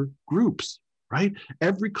cross-culture groups, right?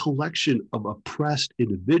 Every collection of oppressed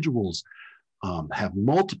individuals have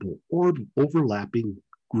multiple or overlapping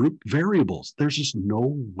group variables. There's just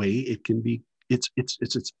no way it can be. It's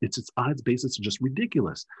on its basis just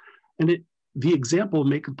ridiculous. And the example will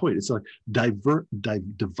make a point. It's like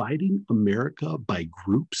dividing America by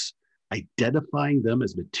groups, identifying them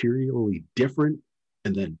as materially different,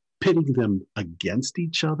 and then pitting them against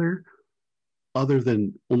each other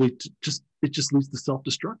than it just leads to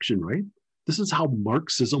self-destruction, right? This is how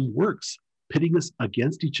Marxism works, pitting us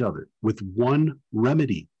against each other with one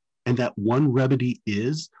remedy: And that one remedy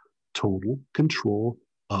is total control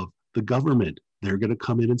of the government. They're going to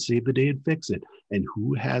come in and save the day and fix it. And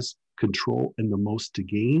who has control and the most to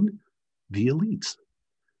gain? The elites.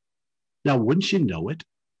 Now, wouldn't you know it,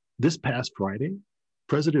 this past Friday,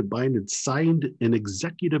 President Biden signed an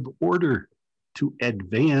executive order to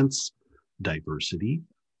advance diversity,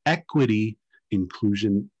 equity,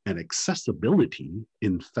 inclusion, and accessibility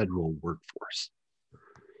in federal workforce.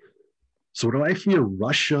 So do I fear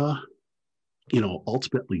Russia?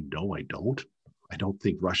 Ultimately, no, I don't. I don't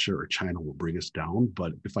think Russia or China will bring us down.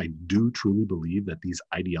 But if I do truly believe that these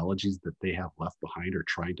ideologies that they have left behind are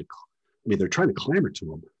they're trying to clamor to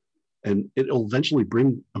them. And it'll eventually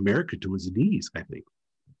bring America to its knees, I think.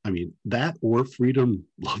 I mean, that or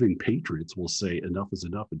freedom-loving patriots will say enough is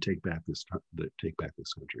enough and take back this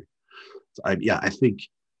country. So I think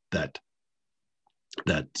that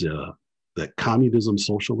communism,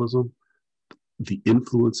 socialism, the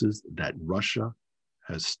influences that Russia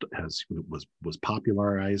was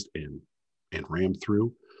popularized and rammed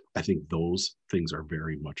through, I think those things are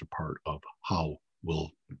very much a part of how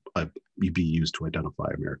will be used to identify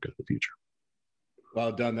America in the future.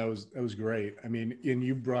 Well done. That was great. I mean, and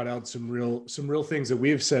you brought out some real things that we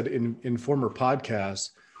have said in former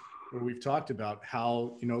podcasts where we've talked about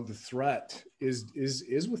how, the threat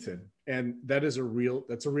is within, and that's a real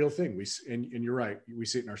thing. And you're right. We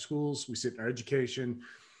see it in our schools, we see it in our education,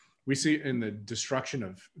 we see it in the destruction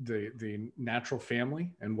of the natural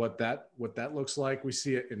family and what that looks like. We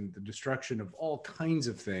see it in the destruction of all kinds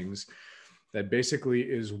of things that basically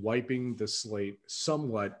is wiping the slate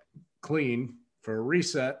somewhat clean for a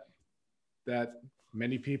reset that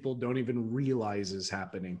many people don't even realize is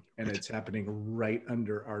happening, and it's happening right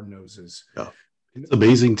under our noses. Yeah. It's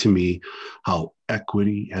amazing to me how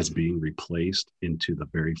equity has been replaced into the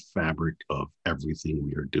very fabric of everything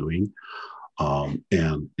we are doing.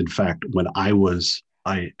 And in fact, when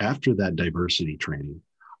after that diversity training,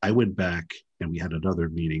 I went back and we had another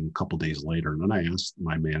meeting a couple of days later. And then I asked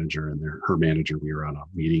my manager and her manager, we were on a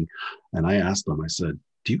meeting, and I asked them, I said,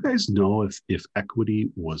 do you guys know if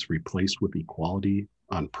equity was replaced with equality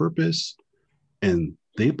on purpose? And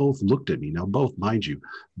they both looked at me. Now, both, mind you,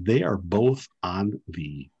 they are both on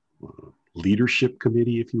the leadership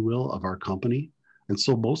committee, if you will, of our company. And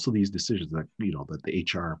so most of these decisions that the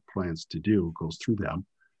HR plans to do goes through them.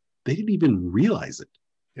 They didn't even realize it.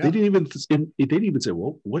 Yeah. They didn't even say,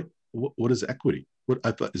 well, what is equity?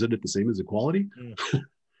 Isn't it the same as equality? Mm.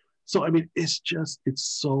 So, I mean, it's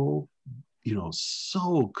so,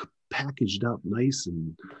 so packaged up nice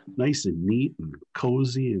and neat and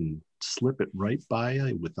cozy, and slip it right by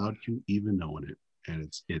you without you even knowing it. And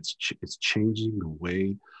it's changing the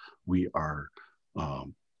way we are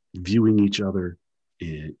viewing each other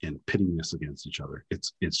and pitting us against each other.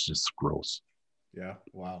 It's just gross. Yeah.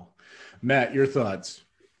 Wow. Matt, your thoughts?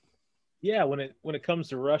 Yeah. When it comes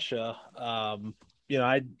to Russia,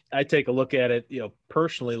 I take a look at it,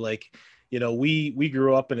 personally, like, we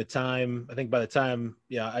grew up in a time, I think by the time,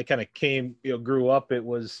 I kind of grew up, it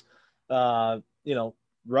was,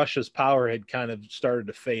 Russia's power had kind of started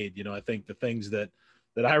to fade. I think the things that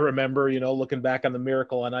I remember, looking back on the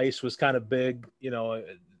Miracle on Ice was kind of big,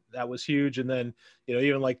 that was huge. And then,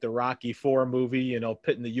 even like the Rocky IV movie,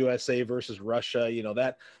 pitting the USA versus Russia,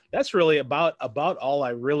 that's really about all I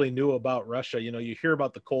really knew about Russia. You hear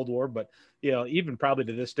about the Cold War, but, even probably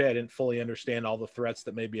to this day, I didn't fully understand all the threats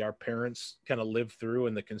that maybe our parents kind of lived through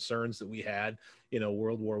and the concerns that we had,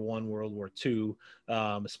 World War I, World War II,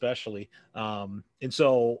 especially. And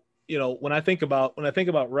so, when I think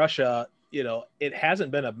about Russia, it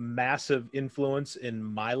hasn't been a massive influence in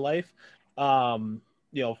my life.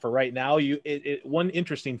 For right now, one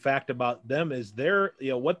interesting fact about them is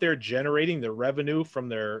what they're generating, the revenue from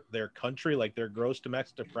their country, like their gross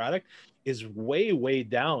domestic product, is way, way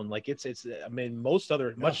down. Like I mean, most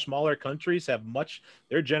other much smaller countries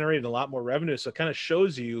they're generating a lot more revenue. So it kind of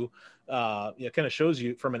shows you,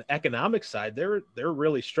 from an economic side, they're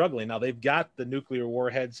really struggling. Now they've got the nuclear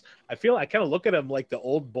warheads. I kind of look at them like the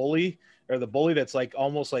old bully, or the bully that's like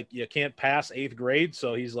almost like you can't pass 8th grade.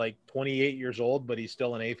 So he's like 28 years old, but he's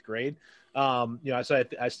still in 8th grade. So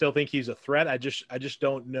I still think he's a threat. I just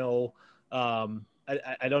don't know.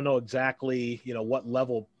 I don't know exactly, what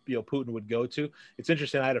level, Putin would go to. It's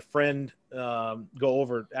interesting. I had a friend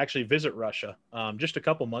actually visit Russia just a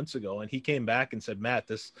couple months ago, and he came back and said, Matt,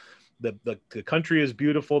 the country is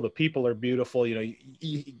beautiful. The people are beautiful. I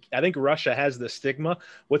think Russia has the stigma.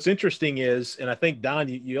 What's interesting is, and I think Don,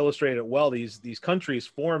 you illustrated it well, these countries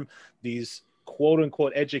form these quote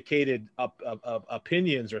unquote educated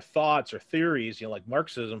opinions or thoughts or theories, like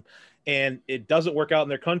Marxism. and it doesn't work out in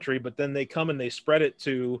their country, but then they come and they spread it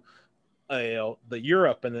to the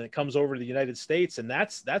Europe, and then it comes over to the United States, and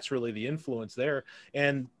that's really the influence there.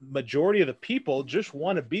 And majority of the people just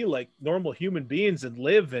want to be like normal human beings and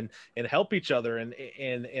live and help each other. And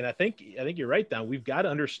I think you're right, Don. We've got to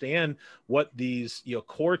understand what these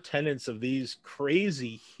core tenets of these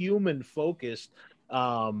crazy human focused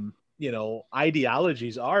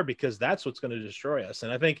ideologies are, because that's what's going to destroy us.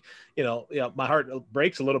 And I think, my heart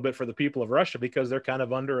breaks a little bit for the people of Russia, because they're kind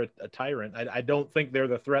of under a tyrant. I don't think they're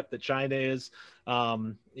the threat that China is,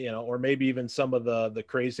 or maybe even some of the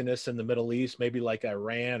craziness in the Middle East, maybe like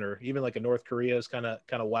Iran or even like a North Korea is kind of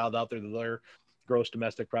wild out there. Their gross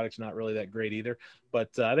domestic product's not really that great either.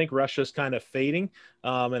 But I think Russia's kind of fading.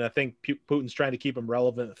 And I think Putin's trying to keep them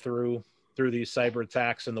relevant through these cyber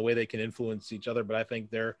attacks and the way they can influence each other. But I think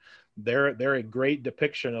they're a great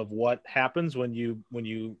depiction of what happens when you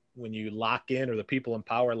lock in, or the people in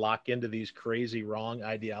power lock into these crazy wrong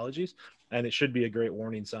ideologies. And it should be a great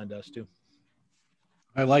warning sign to us too.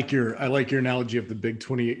 I like your analogy of the big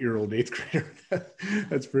 28-year-old eighth grader.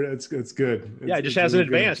 That's good. It just hasn't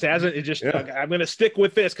advanced. I'm going to stick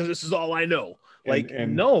with this because this is all I know.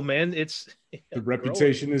 No, man, it's the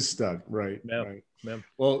reputation is stuck. Right. Yeah. Right. Yeah.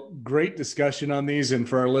 Well, great discussion on these. And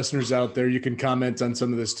for our listeners out there, you can comment on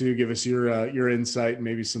some of this too. Give us your insight, and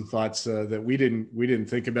maybe some thoughts that we didn't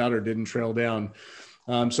think about or didn't trail down.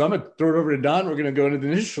 So I'm going to throw it over to Don. We're going to go into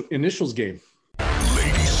the initials game.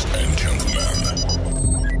 Ladies and gentlemen,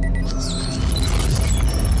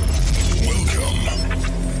 welcome.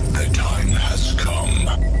 The time has come.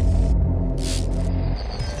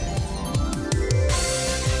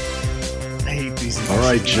 I hate these. All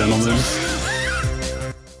right, gentlemen.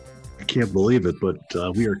 I can't believe it, but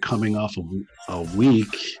we are coming off of a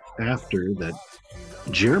week after that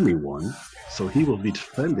Jeremy won, so he will be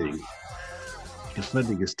defending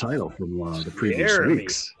his title from the previous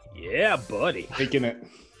weeks. Yeah, buddy. Taking it.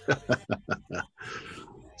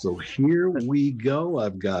 So here we go.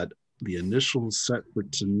 I've got the initials set for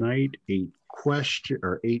tonight, 8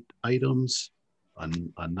 items, a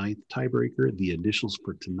 9th tiebreaker. The initials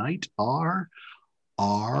for tonight are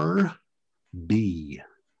RB.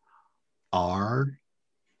 RB.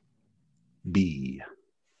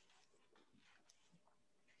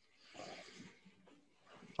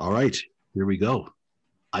 All right, here we go.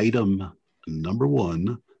 Item number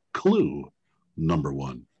 1, clue number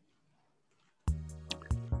 1.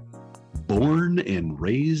 Born and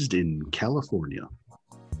raised in California.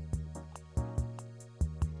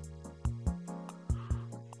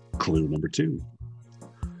 Clue number 2.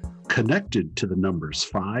 Connected to the numbers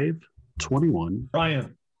 5, 21.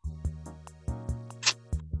 Ryan.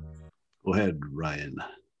 Go ahead, Ryan.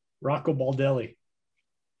 Rocco Baldelli.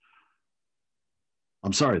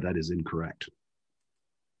 I'm sorry, that is incorrect.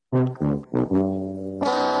 Oh,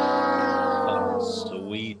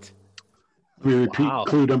 sweet. Let me repeat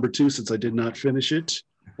clue number 2 since I did not finish it.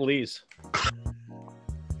 Please.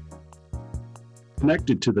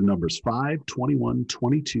 Connected to the numbers 5, 21,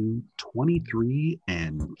 22, 23,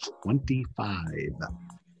 and 25.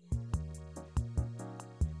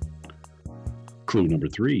 Clue number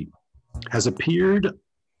 3. Has appeared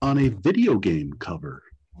on a video game cover.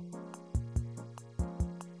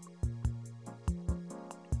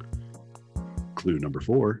 Clue number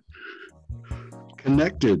 4.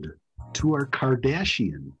 Connected to our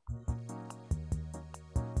Kardashian.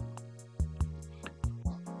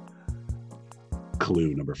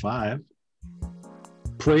 Clue number 5.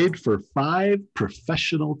 Played for 5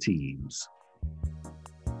 professional teams.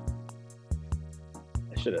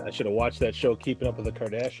 I should have watched that show, Keeping Up with the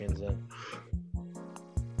Kardashians. Then.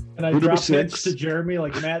 Can I drop hints to Jeremy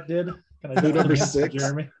like Matt did? Can I Clue number 6.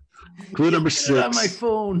 Jeremy? Clue number 6. On my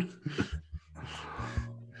phone.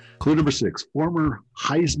 Clue number 6. Former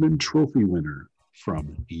Heisman Trophy winner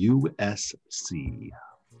from USC.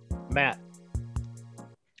 Matt.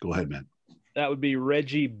 Go ahead, Matt. That would be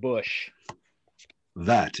Reggie Bush.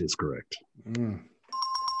 That is correct.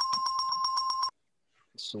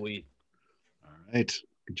 Sweet. All right.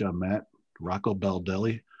 Good job, Matt. Rocco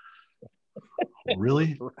Baldelli.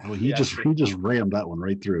 Really? Oh, he just rammed that one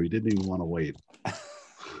right through. He didn't even want to wait.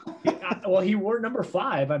 Well, he wore number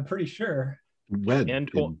 5, I'm pretty sure. When? In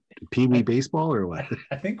Pee Wee baseball or what?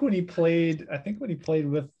 I think when he played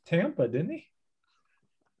with Tampa, didn't he?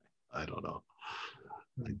 I don't know.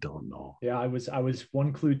 Yeah, I was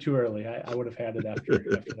one clue too early. I would have had it after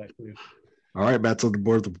that clue. All right, Matt's on the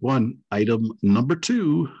board with 1. Item number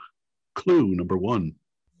 2, clue number 1.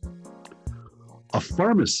 A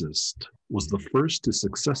pharmacist was the first to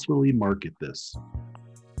successfully market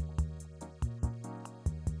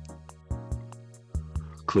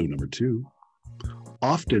Clue number 2.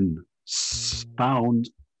 Often found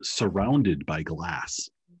surrounded by glass.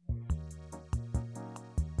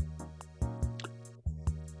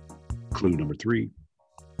 Clue number 3.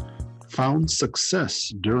 Found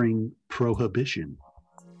success during Prohibition.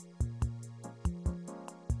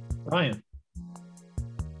 Ryan.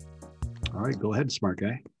 All right, go ahead, smart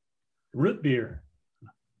guy. Root beer.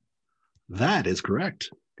 That is correct.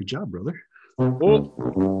 Good job, brother.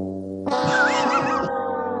 Oh,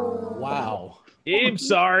 Wow. I'm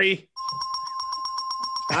sorry.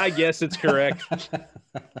 I guess it's correct.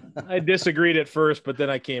 I disagreed at first, but then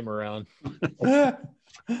I came around. I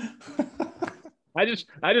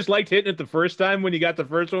just liked hitting it the first time when you got the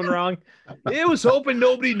first one wrong. It was hoping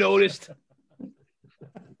nobody noticed.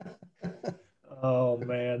 Oh,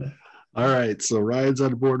 man. All right, so Ryan's on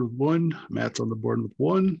the board with 1. Matt's on the board with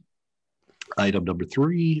 1. Item number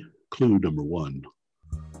 3, clue number 1.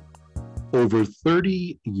 Over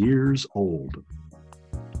 30 years old.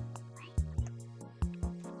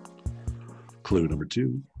 Clue number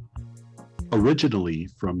 2. Originally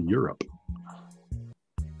from Europe.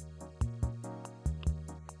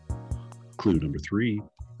 Clue number 3.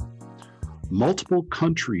 Multiple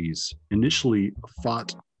countries initially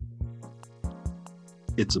fought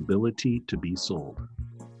its ability to be sold.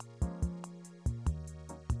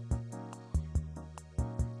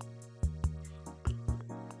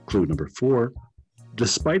 Clue number 4.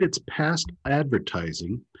 Despite its past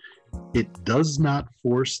advertising, it does not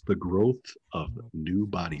force the growth of new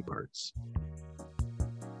body parts.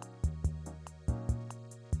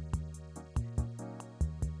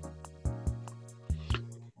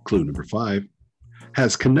 Clue number 5.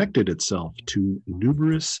 Has connected itself to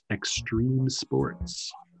numerous extreme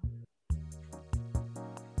sports.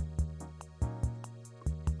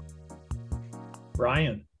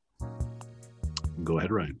 Ryan. Go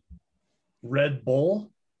ahead, Ryan. Red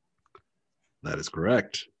Bull. That is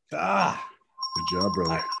correct. Ah, Good job,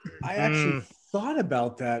 brother. I actually thought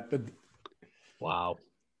about that, but Wow.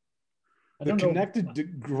 I the don't know. connected to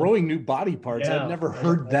growing new body parts. Yeah. I've never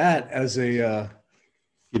heard that as a.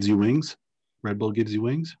 Gives you wings. Red Bull gives you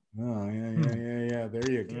wings. Oh yeah. There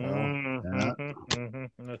you go.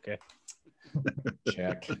 Okay.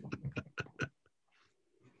 Check.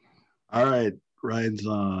 All right. Ryan's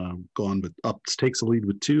gone, but up takes the lead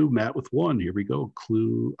with 2. Matt with 1. Here we go.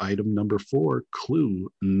 Clue item number 4. Clue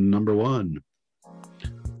number 1.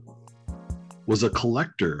 Was a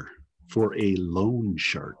collector for a loan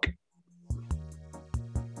shark.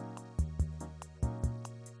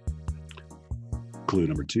 Clue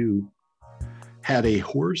number 2. Had a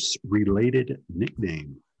horse-related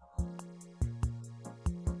nickname.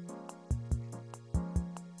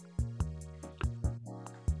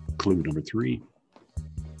 Clue number 3.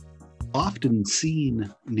 Often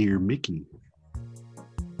seen near Mickey.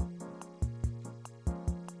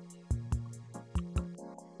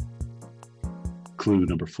 Clue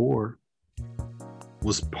number 4.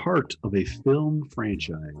 Was part of a film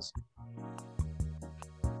franchise.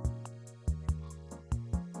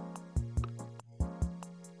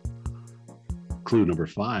 Clue number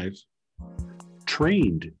 5.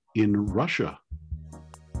 Trained in Russia.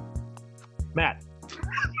 Matt.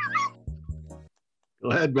 Go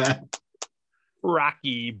ahead, Matt.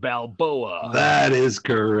 Rocky Balboa. That is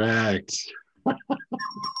correct. Yes.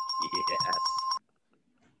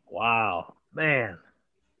 Wow. Man.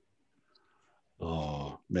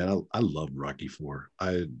 Oh man, I love Rocky IV.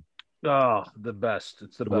 Oh, the best.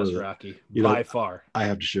 It's the One of best the- Rocky you know, by far. I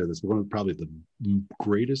have to share this. One of probably the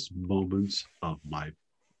greatest moments of my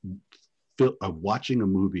of watching a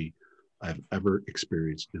movie I've ever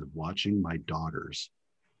experienced is watching my daughters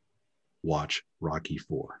watch Rocky IV.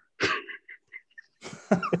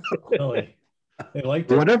 Really? They liked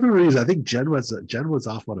For it. whatever reason, I think Jen was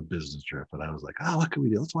off on a business trip, and I was like, "Oh, what can we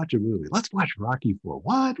do? Let's watch a movie. Let's watch Rocky IV."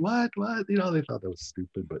 What? You know, they thought that was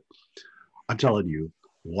stupid, but I'm telling you,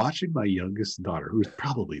 watching my youngest daughter, who's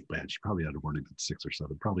probably she probably had a warning at 6 or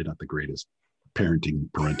 7, probably not the greatest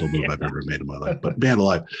parental move I've ever made in my life, but man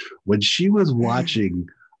alive, when she was watching,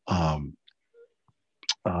 this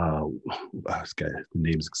guy, the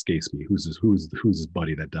name escapes me. Who's his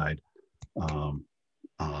buddy that died?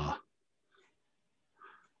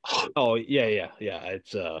 Oh, yeah.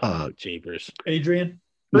 It's Jeepers. Adrian.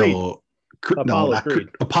 Creed. No, Apollo not Creed.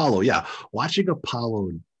 Apollo. Yeah, watching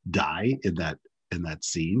Apollo die in that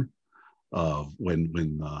scene of when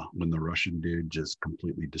the Russian dude just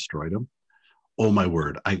completely destroyed him. Oh my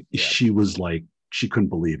word! She was like, she couldn't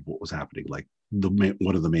believe what was happening. Like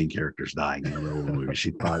one of the main characters dying in the middle of the movie. She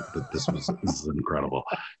thought that this is incredible.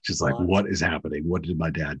 She's like, what is happening? What did my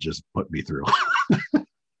dad just put me through?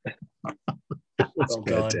 was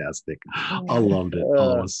Well done. fantastic. I loved it.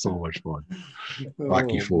 Oh, it was so much fun.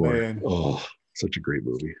 Rocky Oh, Four. man. Oh, such a great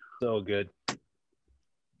movie. So good.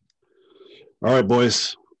 All right,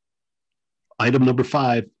 boys. Item number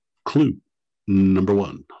 5, clue number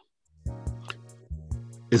 1,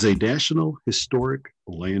 is a National Historic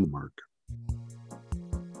Landmark.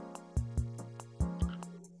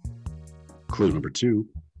 Clue number 2,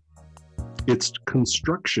 its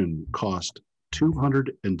construction cost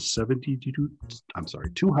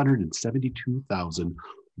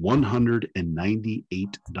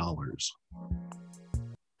 $272,198.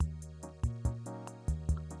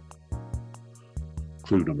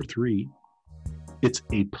 Clue number 3, it's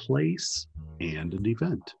a place and an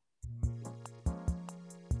event.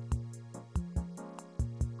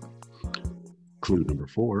 Clue number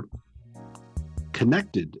 4,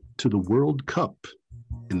 connected to the World Cup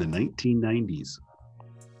in the 1990s.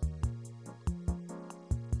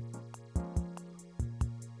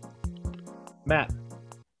 Matt,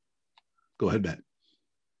 Go ahead, Matt.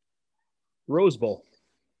 Rose Bowl.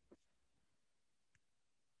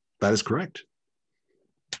 That is correct.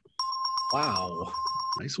 Wow.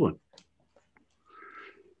 Nice one.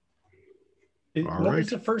 All What right. was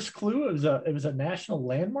the first clue? It was a national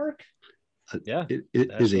landmark. Yeah. It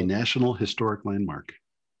is a National- National Historic Landmark.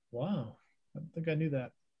 Wow, I don't think I knew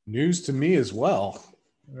that. News to me as well.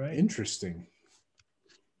 Right. Interesting.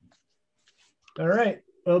 All right.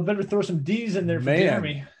 Well, better throw some D's in there for Man.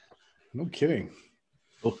 Jeremy. No kidding.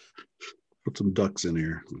 Put some ducks in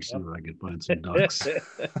here. Let's see if I can find some ducks.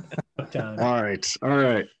 Time. All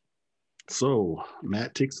right. So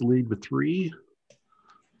Matt takes the lead with 3.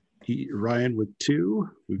 Ryan with 2.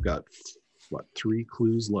 We've got 3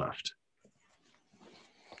 clues left.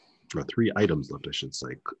 Or 3 items left, I should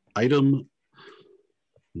say. Item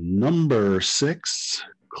number 6,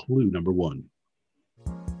 clue number 1.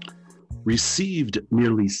 Received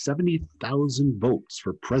nearly 70,000 votes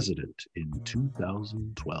for president in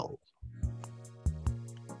 2012.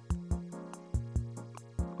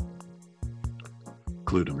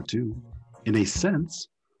 Clue number 2, in a sense,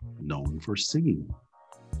 known for singing.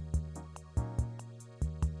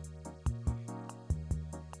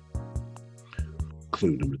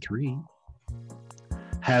 Clue number 3,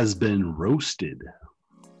 has been roasted.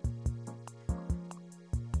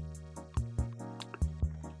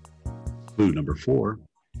 Clue number 4,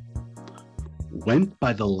 went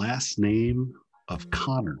by the last name of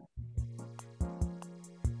Connor.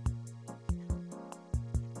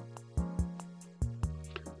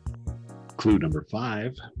 Clue number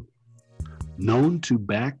 5, known to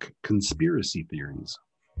back conspiracy theories.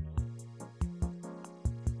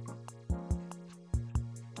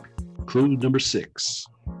 Clue number 6,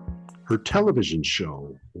 her television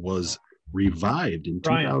show was revived in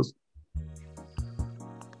Ryan. 2000.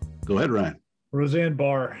 Go ahead, Ryan. Roseanne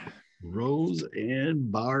Barr. Roseanne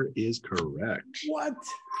Barr is correct. What?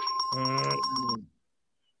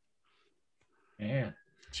 Man.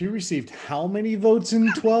 She received how many votes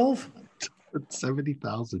in 12?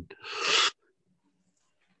 70,000.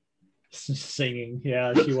 Singing.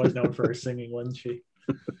 Yeah, she was known for her singing, wasn't she?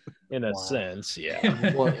 In a Wow. sense,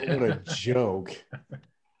 yeah. What a joke.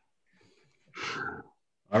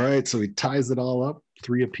 All right, so he ties it all up,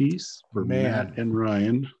 3 apiece for Man. Matt and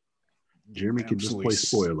Ryan. Jeremy can just play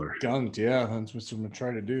Absolutely spoiler. Skunked, yeah. That's what I'm going to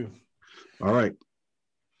try to do. All right.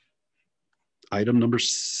 Item number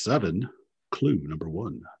 7, clue number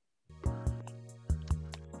 1,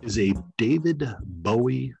 is a David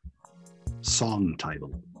Bowie song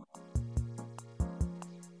title.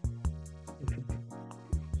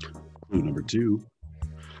 Clue number 2,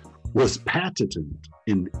 was patented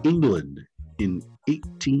in England in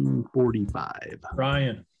 1845.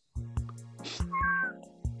 Ryan.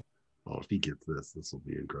 Oh, if he gets this, this will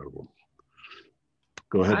be incredible.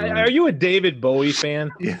 Go ahead, Ryan. Are you a David Bowie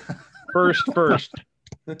fan? Yeah. First.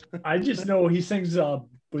 I just know he sings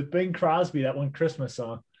with Bing Crosby, that one Christmas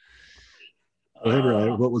song. Go ahead,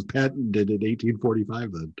 Ryan. What was patented in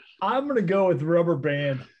 1845 then? I'm going to go with Rubber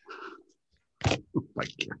Band. Oh my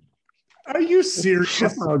God. Are you serious?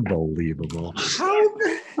 Unbelievable. How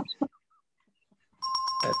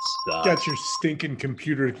That's got your stinking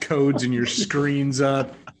computer codes and your screens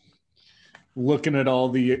up, looking at all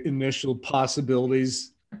the initial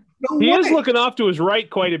possibilities. No he way. is looking off to his right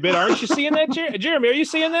quite a bit. Aren't you seeing that, Jeremy? Are you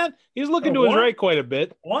seeing that? He's looking to his What? right quite a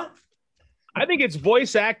bit. What? I think it's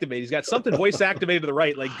voice activated. He's got something voice activated to the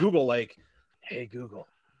right, like Google, like, hey, Google,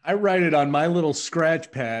 I write it on my little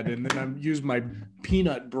scratch pad, and then I use my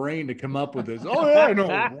peanut brain to come up with this. Oh yeah, I know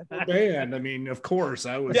Rubber Band. I mean, of course,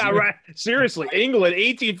 I was. Yeah, right. Seriously, England,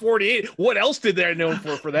 1848. What else did they know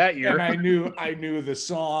for that year? And I knew the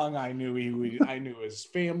song. I knew I knew his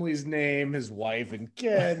family's name, his wife and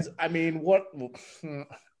kids. I mean, what?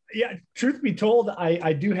 Yeah, truth be told,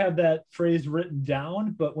 I do have that phrase written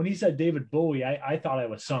down, but when he said David Bowie, I thought I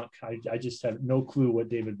was sunk. I just have no clue what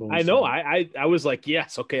David Bowie I know. said. I was like,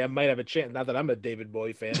 yes, okay, I might have a chance. Not that I'm a David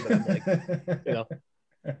Bowie fan, but I'm like, you know.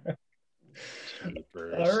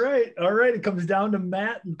 All right. It comes down to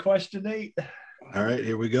Matt in question 8. All right,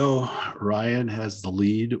 here we go. Ryan has the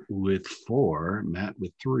lead with 4, Matt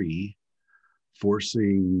with 3,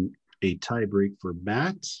 forcing a tie break for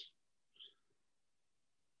Matt.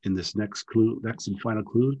 In this next and final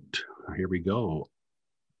clue, here we go.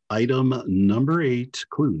 Item number 8,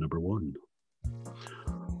 clue number 1.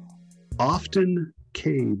 Often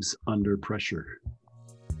caves under pressure.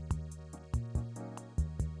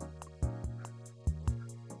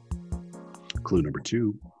 Clue number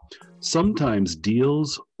 2. Sometimes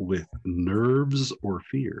deals with nerves or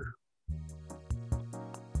fear.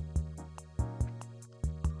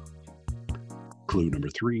 Clue number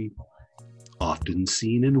 3. Often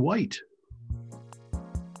seen in white.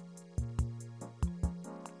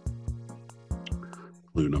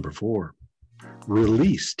 Clue number 4.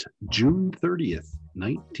 Released June 30th,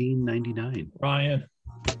 1999. Ryan.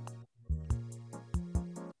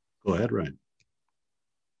 Go ahead, Ryan.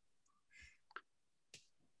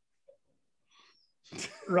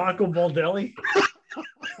 Rocco Baldelli.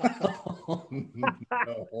 Oh,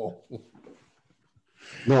 no.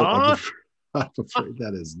 No, Huh? I'm afraid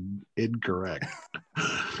that is incorrect.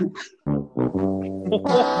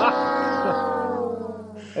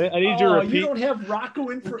 I need you to repeat. You don't have Rocco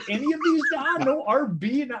in for any of these, Don? No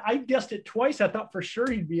RB, and I guessed it twice. I thought for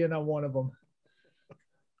sure he'd be in on one of them.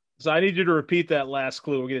 So I need you to repeat that last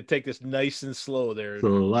clue. We're going to take this nice and slow there. So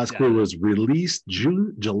the last clue was released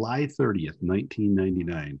July 30th,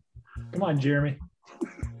 1999. Come on, Jeremy.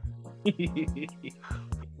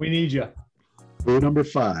 We need you. Clue number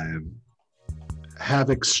 5.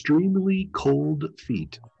 Have extremely cold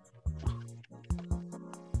feet.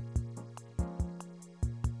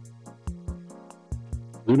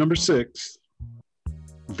 Clue number 6.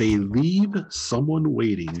 They leave someone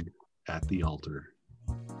waiting at the altar.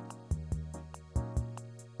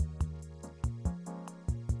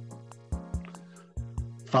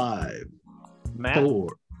 Five, Matt, 4.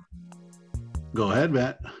 Go ahead,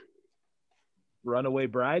 Matt. Runaway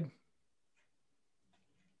Bride.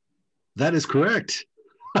 That is correct.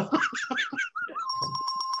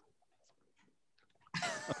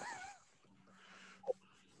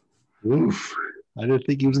 Oof. I didn't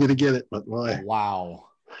think he was going to get it, but boy. Wow.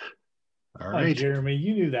 All Oh, right. Jeremy,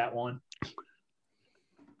 you knew that one.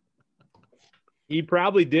 He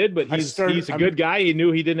probably did, but he's a good guy. He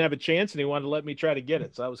knew he didn't have a chance, and he wanted to let me try to get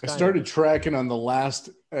it. So I was. I started tracking on the last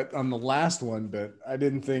one, but I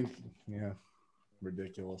didn't think. Yeah,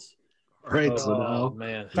 ridiculous. All right. So now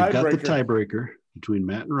man, we've got the tiebreaker between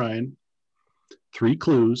Matt and Ryan. 3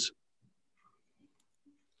 clues.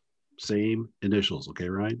 Same initials. Okay,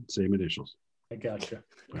 Ryan? Same initials. I gotcha.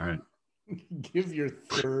 All right. Give your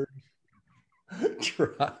third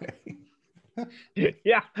try.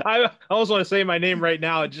 Yeah, I almost want to say my name right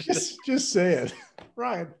now. Just say it,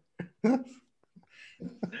 Ryan.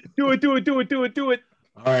 Do it.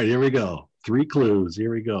 All right, here we go. 3 clues.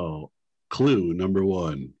 Here we go. Clue number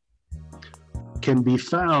 1. Can be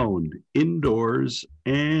found indoors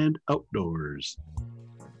and outdoors.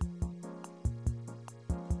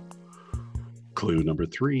 Clue number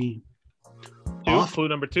 3. Clue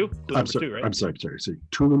number 2. I'm sorry, right? I'm sorry. So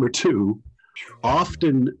clue number 2.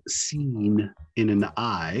 Often seen in an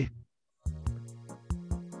eye.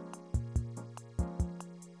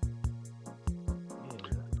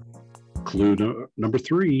 Clue number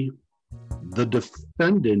 3. The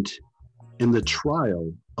defendant in the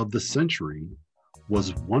trial of the century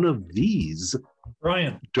was one of these.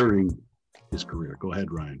 Ryan. During his career. Go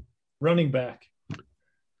ahead, Ryan. Running back.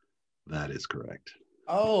 That is correct.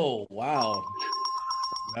 Oh, wow.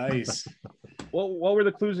 Nice. What were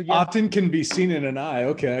the clues again? Often can be seen in an eye.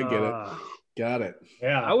 Okay, I get it. Got it.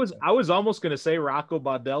 Yeah. I was almost going to say Rocco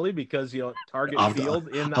Baldelli because target field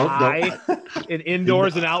in the eye, in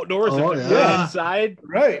indoors and outdoors, and inside.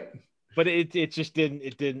 Right. But it just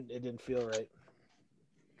didn't feel right.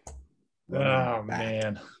 Oh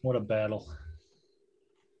man, what a battle.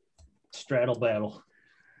 Straddle battle.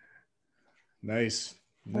 Nice.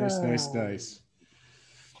 All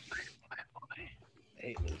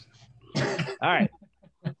right.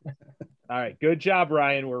 All right. Good job,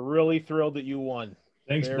 Ryan. We're really thrilled that you won.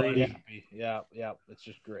 Thanks, Very buddy. happy. Yeah. It's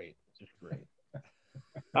just great.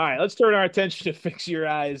 All right, let's turn our attention to Fix Your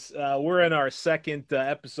Eyes. We're in our second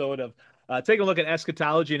episode of taking a look at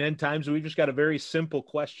eschatology and end times. We've just got a very simple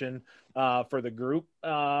question for the group.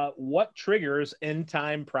 What triggers end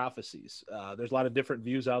time prophecies? There's a lot of different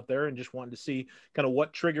views out there, and just wanted to see kind of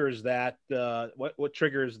what triggers that, what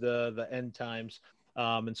triggers the end times.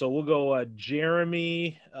 And so we'll go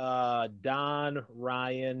Jeremy, Don,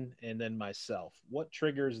 Ryan, and then myself. What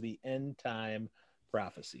triggers the end time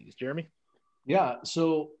prophecies? Jeremy? Yeah.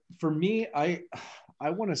 So for me, I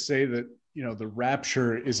want to say that, the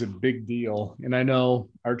rapture is a big deal. And I know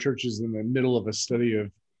our church is in the middle of a study of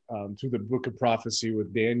through the book of prophecy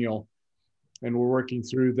with Daniel, and we're working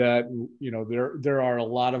through that. There are a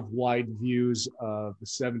lot of wide views of the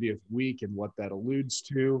 70th week and what that alludes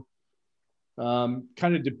to.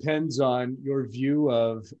 Kind of depends on your view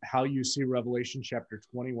of how you see Revelation chapter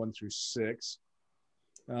 21 through 6,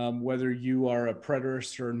 whether you are a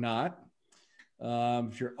preterist or not.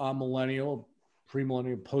 If you're amillennial,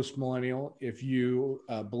 premillennial, postmillennial, if you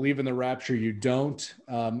believe in the rapture, you don't.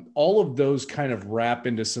 All of those kind of wrap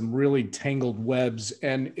into some really tangled webs,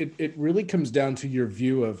 and it really comes down to your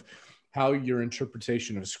view of how your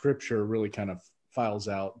interpretation of Scripture really kind of files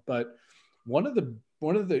out. But one of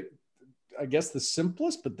the, I guess the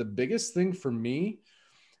simplest but the biggest thing for me,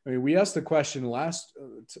 I mean, we asked the question last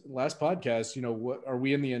podcast, what are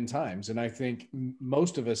we in the end times? And I think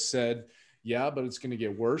most of us said, yeah, but it's going to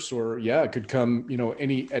get worse, or yeah, it could come,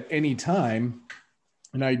 at any time.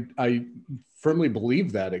 And I firmly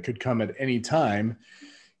believe that it could come at any time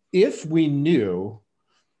if we knew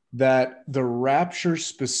that the rapture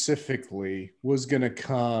specifically was going to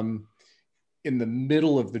come in the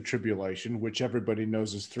middle of the tribulation, which everybody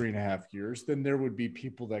knows is 3.5 years. Then there would be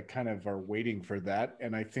people that kind of are waiting for that.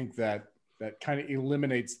 And I think that kind of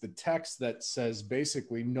eliminates the text that says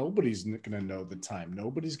basically nobody's going to know the time.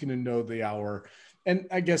 Nobody's going to know the hour. And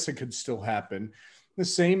I guess it could still happen. The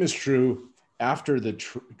same is true after the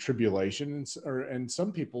tribulation. And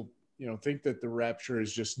some people, think that the rapture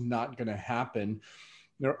is just not going to happen.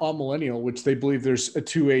 They're amillennial, which they believe there's a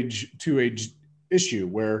two-age issue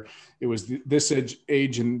where it was this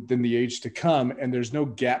age and then the age to come. And there's no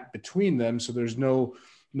gap between them. So there's no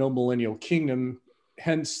millennial kingdom.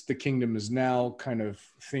 Hence, the kingdom is now kind of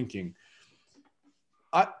thinking.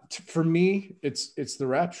 For me, it's the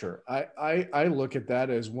rapture. I look at that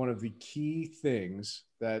as one of the key things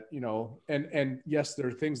that, and yes, there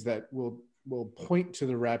are things that will point to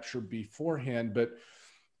the rapture beforehand, but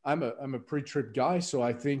I'm a pre-trib guy. So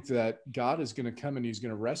I think that God is going to come and he's going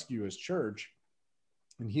to rescue his church,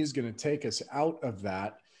 and he's going to take us out of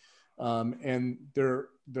that. And there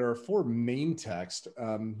are four main texts,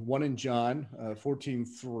 one in John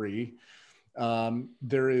 14:3.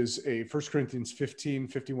 There is a 1 Corinthians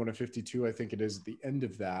 15:51 and 52. I think it is at the end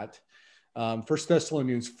of that. 1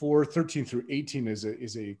 Thessalonians 4:13 through 18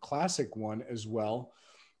 is a classic one as well.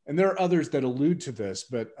 And there are others that allude to this,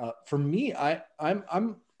 but for me,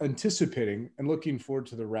 I'm anticipating and looking forward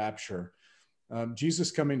to the rapture.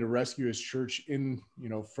 Jesus coming to rescue his church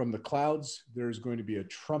from the clouds. There's going to be a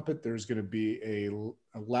trumpet. There's going to be a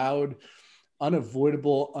loud,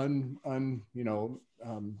 unavoidable,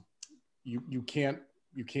 you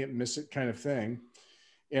can't miss it kind of thing.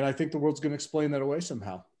 And I think the world's going to explain that away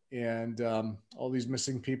somehow. And all these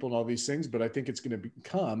missing people and all these things, but I think it's going to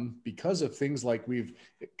become, because of things like we've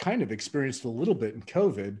kind of experienced a little bit in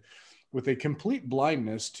COVID, with a complete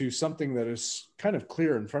blindness to something that is kind of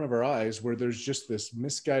clear in front of our eyes, where there's just this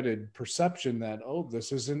misguided perception that,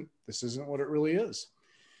 this isn't what it really is.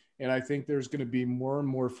 And I think there's going to be more and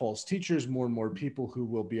more false teachers, more and more people who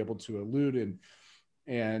will be able to allude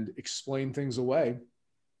and explain things away.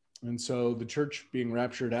 And so the church being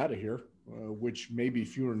raptured out of here, which may be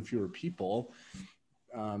fewer and fewer people,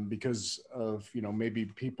 because of, maybe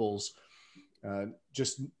people's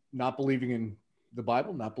just not believing in the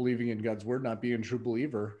Bible, not believing in God's word, not being a true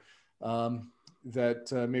believer,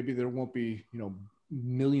 that maybe there won't be,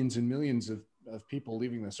 millions and millions of people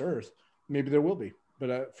leaving this earth. Maybe there will be,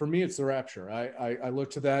 but for me, it's the rapture. I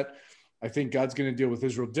look to that. I think God's going to deal with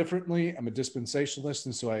Israel differently. I'm a dispensationalist,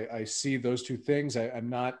 and so I see those two things. I'm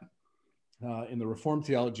not in the Reformed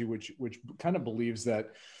theology, which kind of believes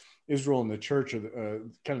that Israel and the church are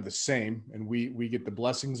kind of the same, and we get the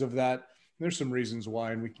blessings of that. There's some reasons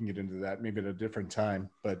why, and we can get into that maybe at a different time.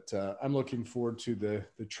 But I'm looking forward to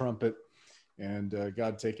the trumpet and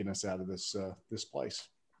God taking us out of this place.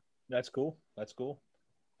 That's cool.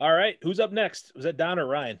 All right, who's up next? Was that Don or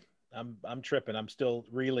Ryan? I'm tripping. I'm still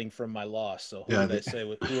reeling from my loss. So who Yeah, did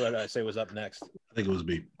I say was up next? I think it was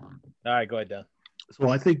me. All right, go ahead, Dan. So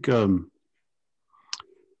I think, well,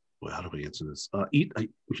 how do we answer this?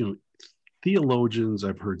 Theologians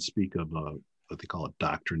I've heard speak of what they call a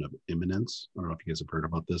doctrine of imminence. I don't know if you guys have heard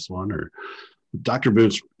about this one. Or doctrine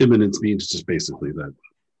of imminence means just basically that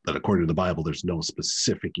according to the Bible, there's no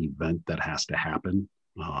specific event that has to happen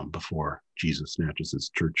before Jesus snatches his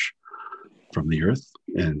church from the earth.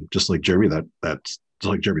 And just like Jeremy, that's just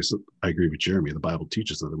like Jeremy. I agree with Jeremy. The Bible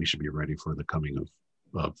teaches that we should be ready for the coming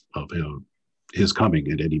of his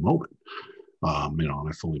coming at any moment. And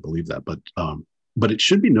I fully believe that. But it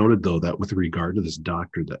should be noted, though, that with regard to this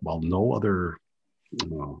doctrine, that while no other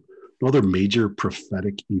major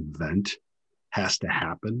prophetic event has to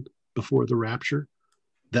happen before the rapture,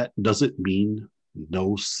 that doesn't mean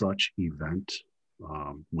no such event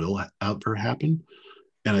will ever happen.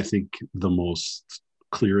 And I think the most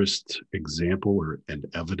clearest example and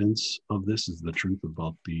evidence of this is the truth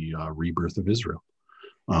about the rebirth of Israel.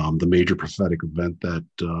 The major prophetic event that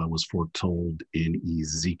was foretold in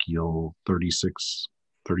Ezekiel 36,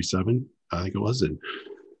 37, I think it was,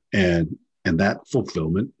 and that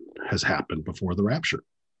fulfillment has happened before the rapture.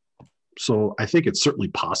 So I think it's certainly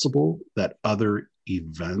possible that other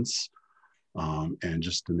events, and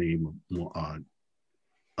just to name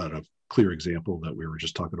a clear example that we were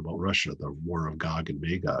just talking about, Russia, the war of Gog and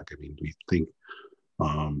Magog. I mean, we think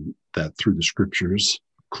that through the scriptures,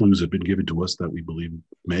 clues have been given to us that we believe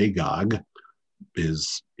Magog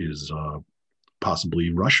is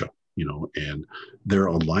possibly Russia, and their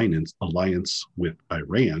alliance with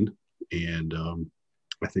Iran. And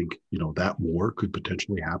I think, that war could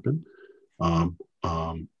potentially happen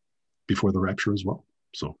before the rapture as well.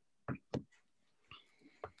 So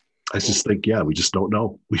I just think, we just don't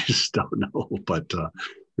know. We just don't know. But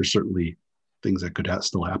there's certainly things that could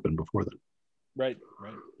still happen before then. Right.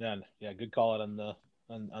 Yeah. Good call out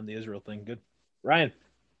on the Israel thing. Good. Ryan.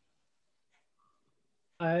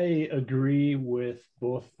 I agree with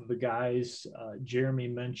both the guys. Jeremy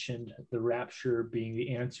mentioned the rapture being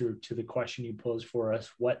the answer to the question you posed for us.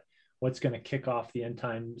 What's going to kick off the end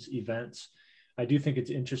times events? I do think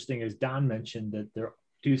it's interesting, as Don mentioned, that there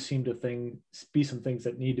do seem to be some things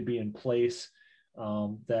that need to be in place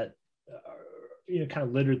that are, kind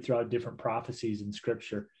of littered throughout different prophecies in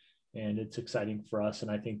Scripture, and it's exciting for us.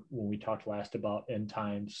 And I think when we talked last about end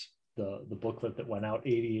times, the booklet that went out,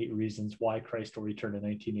 88 Reasons Why Christ Will Return in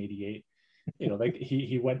 1988,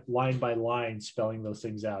 he went line by line spelling those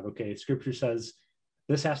things out. Okay, Scripture says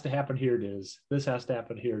this has to happen, here it is. This has to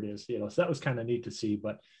happen, here it is. So that was kind of neat to see.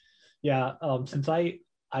 But yeah, since I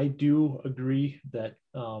do agree that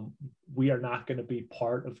we are not going to be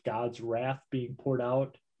part of God's wrath being poured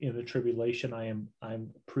out in the tribulation. I'm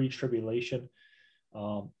pre-tribulation,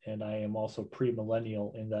 and I am also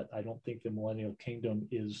pre-millennial, in that I don't think the millennial kingdom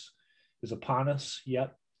is upon us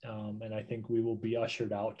yet, and I think we will be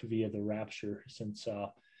ushered out via the rapture, since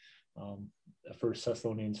 1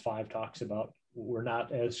 Thessalonians 5 talks about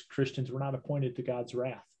as Christians, we're not appointed to God's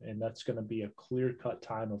wrath, and that's going to be a clear-cut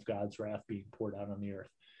time of God's wrath being poured out on the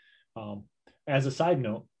earth. As a side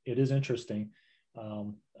note, it is interesting.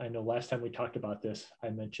 I know last time we talked about this, I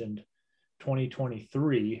mentioned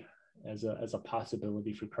 2023 as a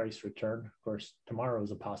possibility for Christ's return. Of course, tomorrow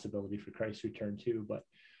is a possibility for Christ's return too, but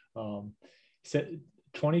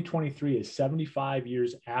 2023 is 75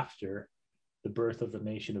 years after the birth of the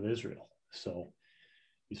nation of Israel. So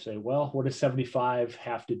you say, well, what does 75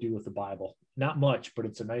 have to do with the Bible? Not much, but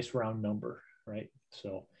it's a nice round number, right?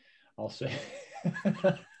 So I'll say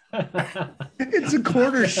it's a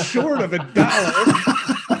quarter short of $1.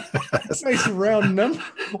 That's a nice round number.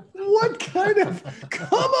 What kind of,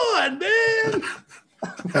 come on, man.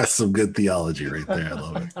 That's some good theology right there. I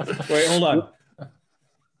love it. Wait, hold on.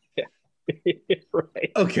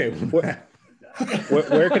 Right. Okay.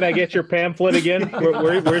 Where can I get your pamphlet again?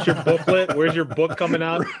 Where's your booklet? Where's your book coming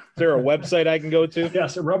out? Is there a website I can go to?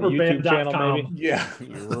 Yes, rubberband.com. Maybe? Yeah,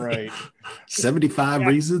 you're right. 75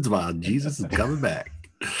 reasons why Jesus is coming back.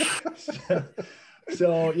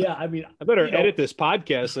 So yeah, I mean, I better edit this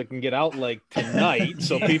podcast so it can get out like tonight,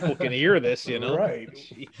 so people can hear this. Right?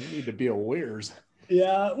 You need to be awares.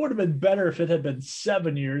 Yeah, it would have been better if it had been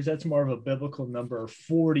 7 years. That's more of a biblical number,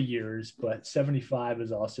 40 years, but 75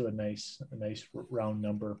 is also a nice round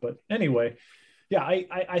number. But anyway, yeah,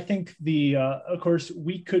 I think of course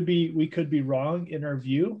we could be wrong in our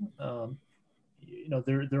view.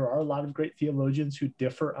 There are a lot of great theologians who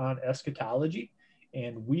differ on eschatology,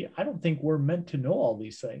 and I don't think we're meant to know all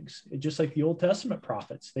these things. Just like the Old Testament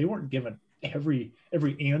prophets, they weren't given every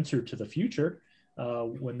answer to the future.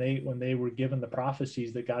 when they were given the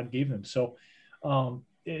prophecies that God gave them. So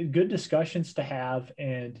good discussions to have.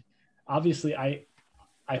 And obviously I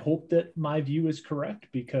hope that my view is correct,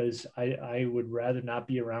 because I would rather not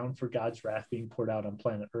be around for God's wrath being poured out on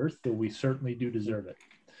planet Earth, though we certainly do deserve it.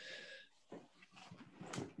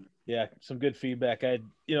 Yeah, some good feedback.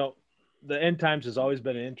 The end times has always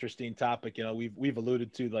been an interesting topic. We've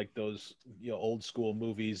alluded to like those, old school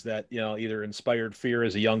movies that, either inspired fear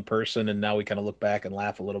as a young person, and now we kind of look back and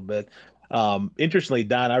laugh a little bit. Interestingly,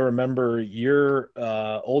 Don, I remember your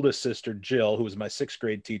oldest sister, Jill, who was my 6th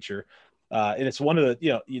grade teacher. And it's one of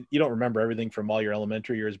the, you don't remember everything from all your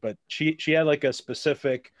elementary years, but she had like a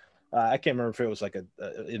specific, I can't remember if it was like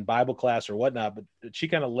in Bible class or whatnot, but she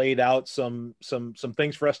kind of laid out some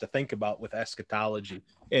things for us to think about with eschatology,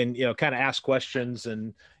 and, kind of ask questions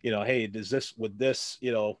and, hey, would this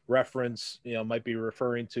reference, might be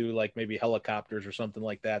referring to like maybe helicopters or something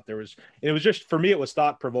like that. It was just, for me, it was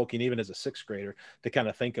thought provoking, even as a 6th grader, to kind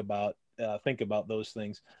of think about those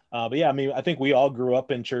things. But yeah, I mean, I think we all grew up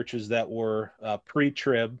in churches that were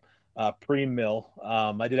pre-trib, pre-mill.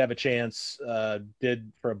 I did have a chance, did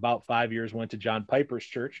for about 5 years, went to John Piper's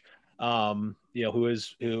church, who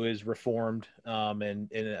is Reformed, and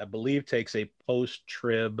I believe takes a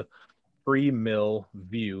post-trib, pre-mill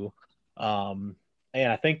view. And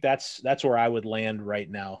I think that's where I would land right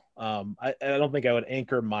now. I don't think I would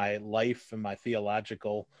anchor my life and my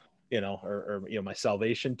theological, or my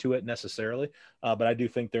salvation to it necessarily. But I do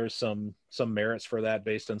think there's some merits for that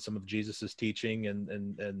based on some of Jesus's teaching,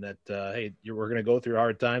 and that, hey, we're going to go through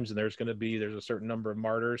hard times, and there's a certain number of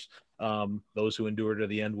martyrs. Those who endure to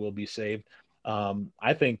the end will be saved.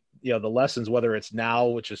 I think, the lessons, whether it's now,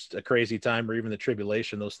 which is a crazy time, or even the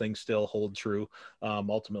tribulation, those things still hold true.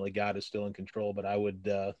 Ultimately, God is still in control, but I would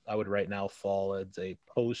right now fall as a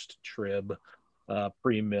post-trib,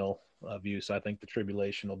 pre-mill view. So I think the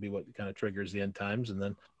tribulation will be what kind of triggers the end times, and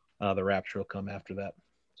then the rapture will come after that.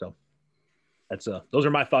 So that's those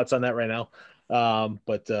are my thoughts on that right now.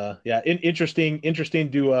 But yeah, interesting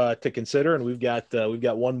to consider, and we've got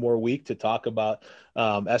one more week to talk about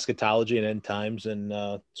eschatology and end times,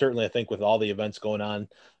 and certainly I think with all the events going on,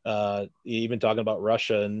 even talking about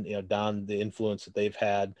Russia and Don, the influence that they've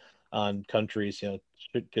had on countries,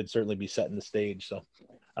 could certainly be setting the stage. So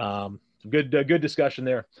good discussion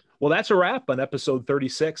there. Well, that's a wrap on episode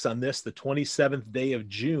 36 on this, the 27th day of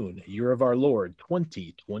June, year of our Lord,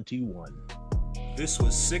 2021. This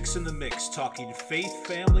was 6 in the Mix, talking faith,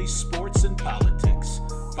 family, sports, and politics.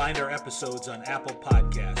 Find our episodes on Apple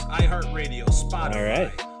Podcasts, iHeartRadio,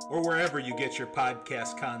 Spotify, or wherever you get your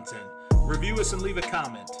podcast content. Review us and leave a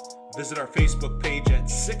comment. Visit our Facebook page at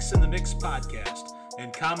 6 in the Mix Podcast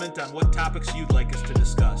and comment on what topics you'd like us to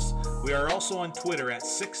discuss. We are also on Twitter at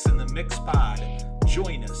 6 in the Mix Pod.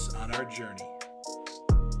 Join us on our journey.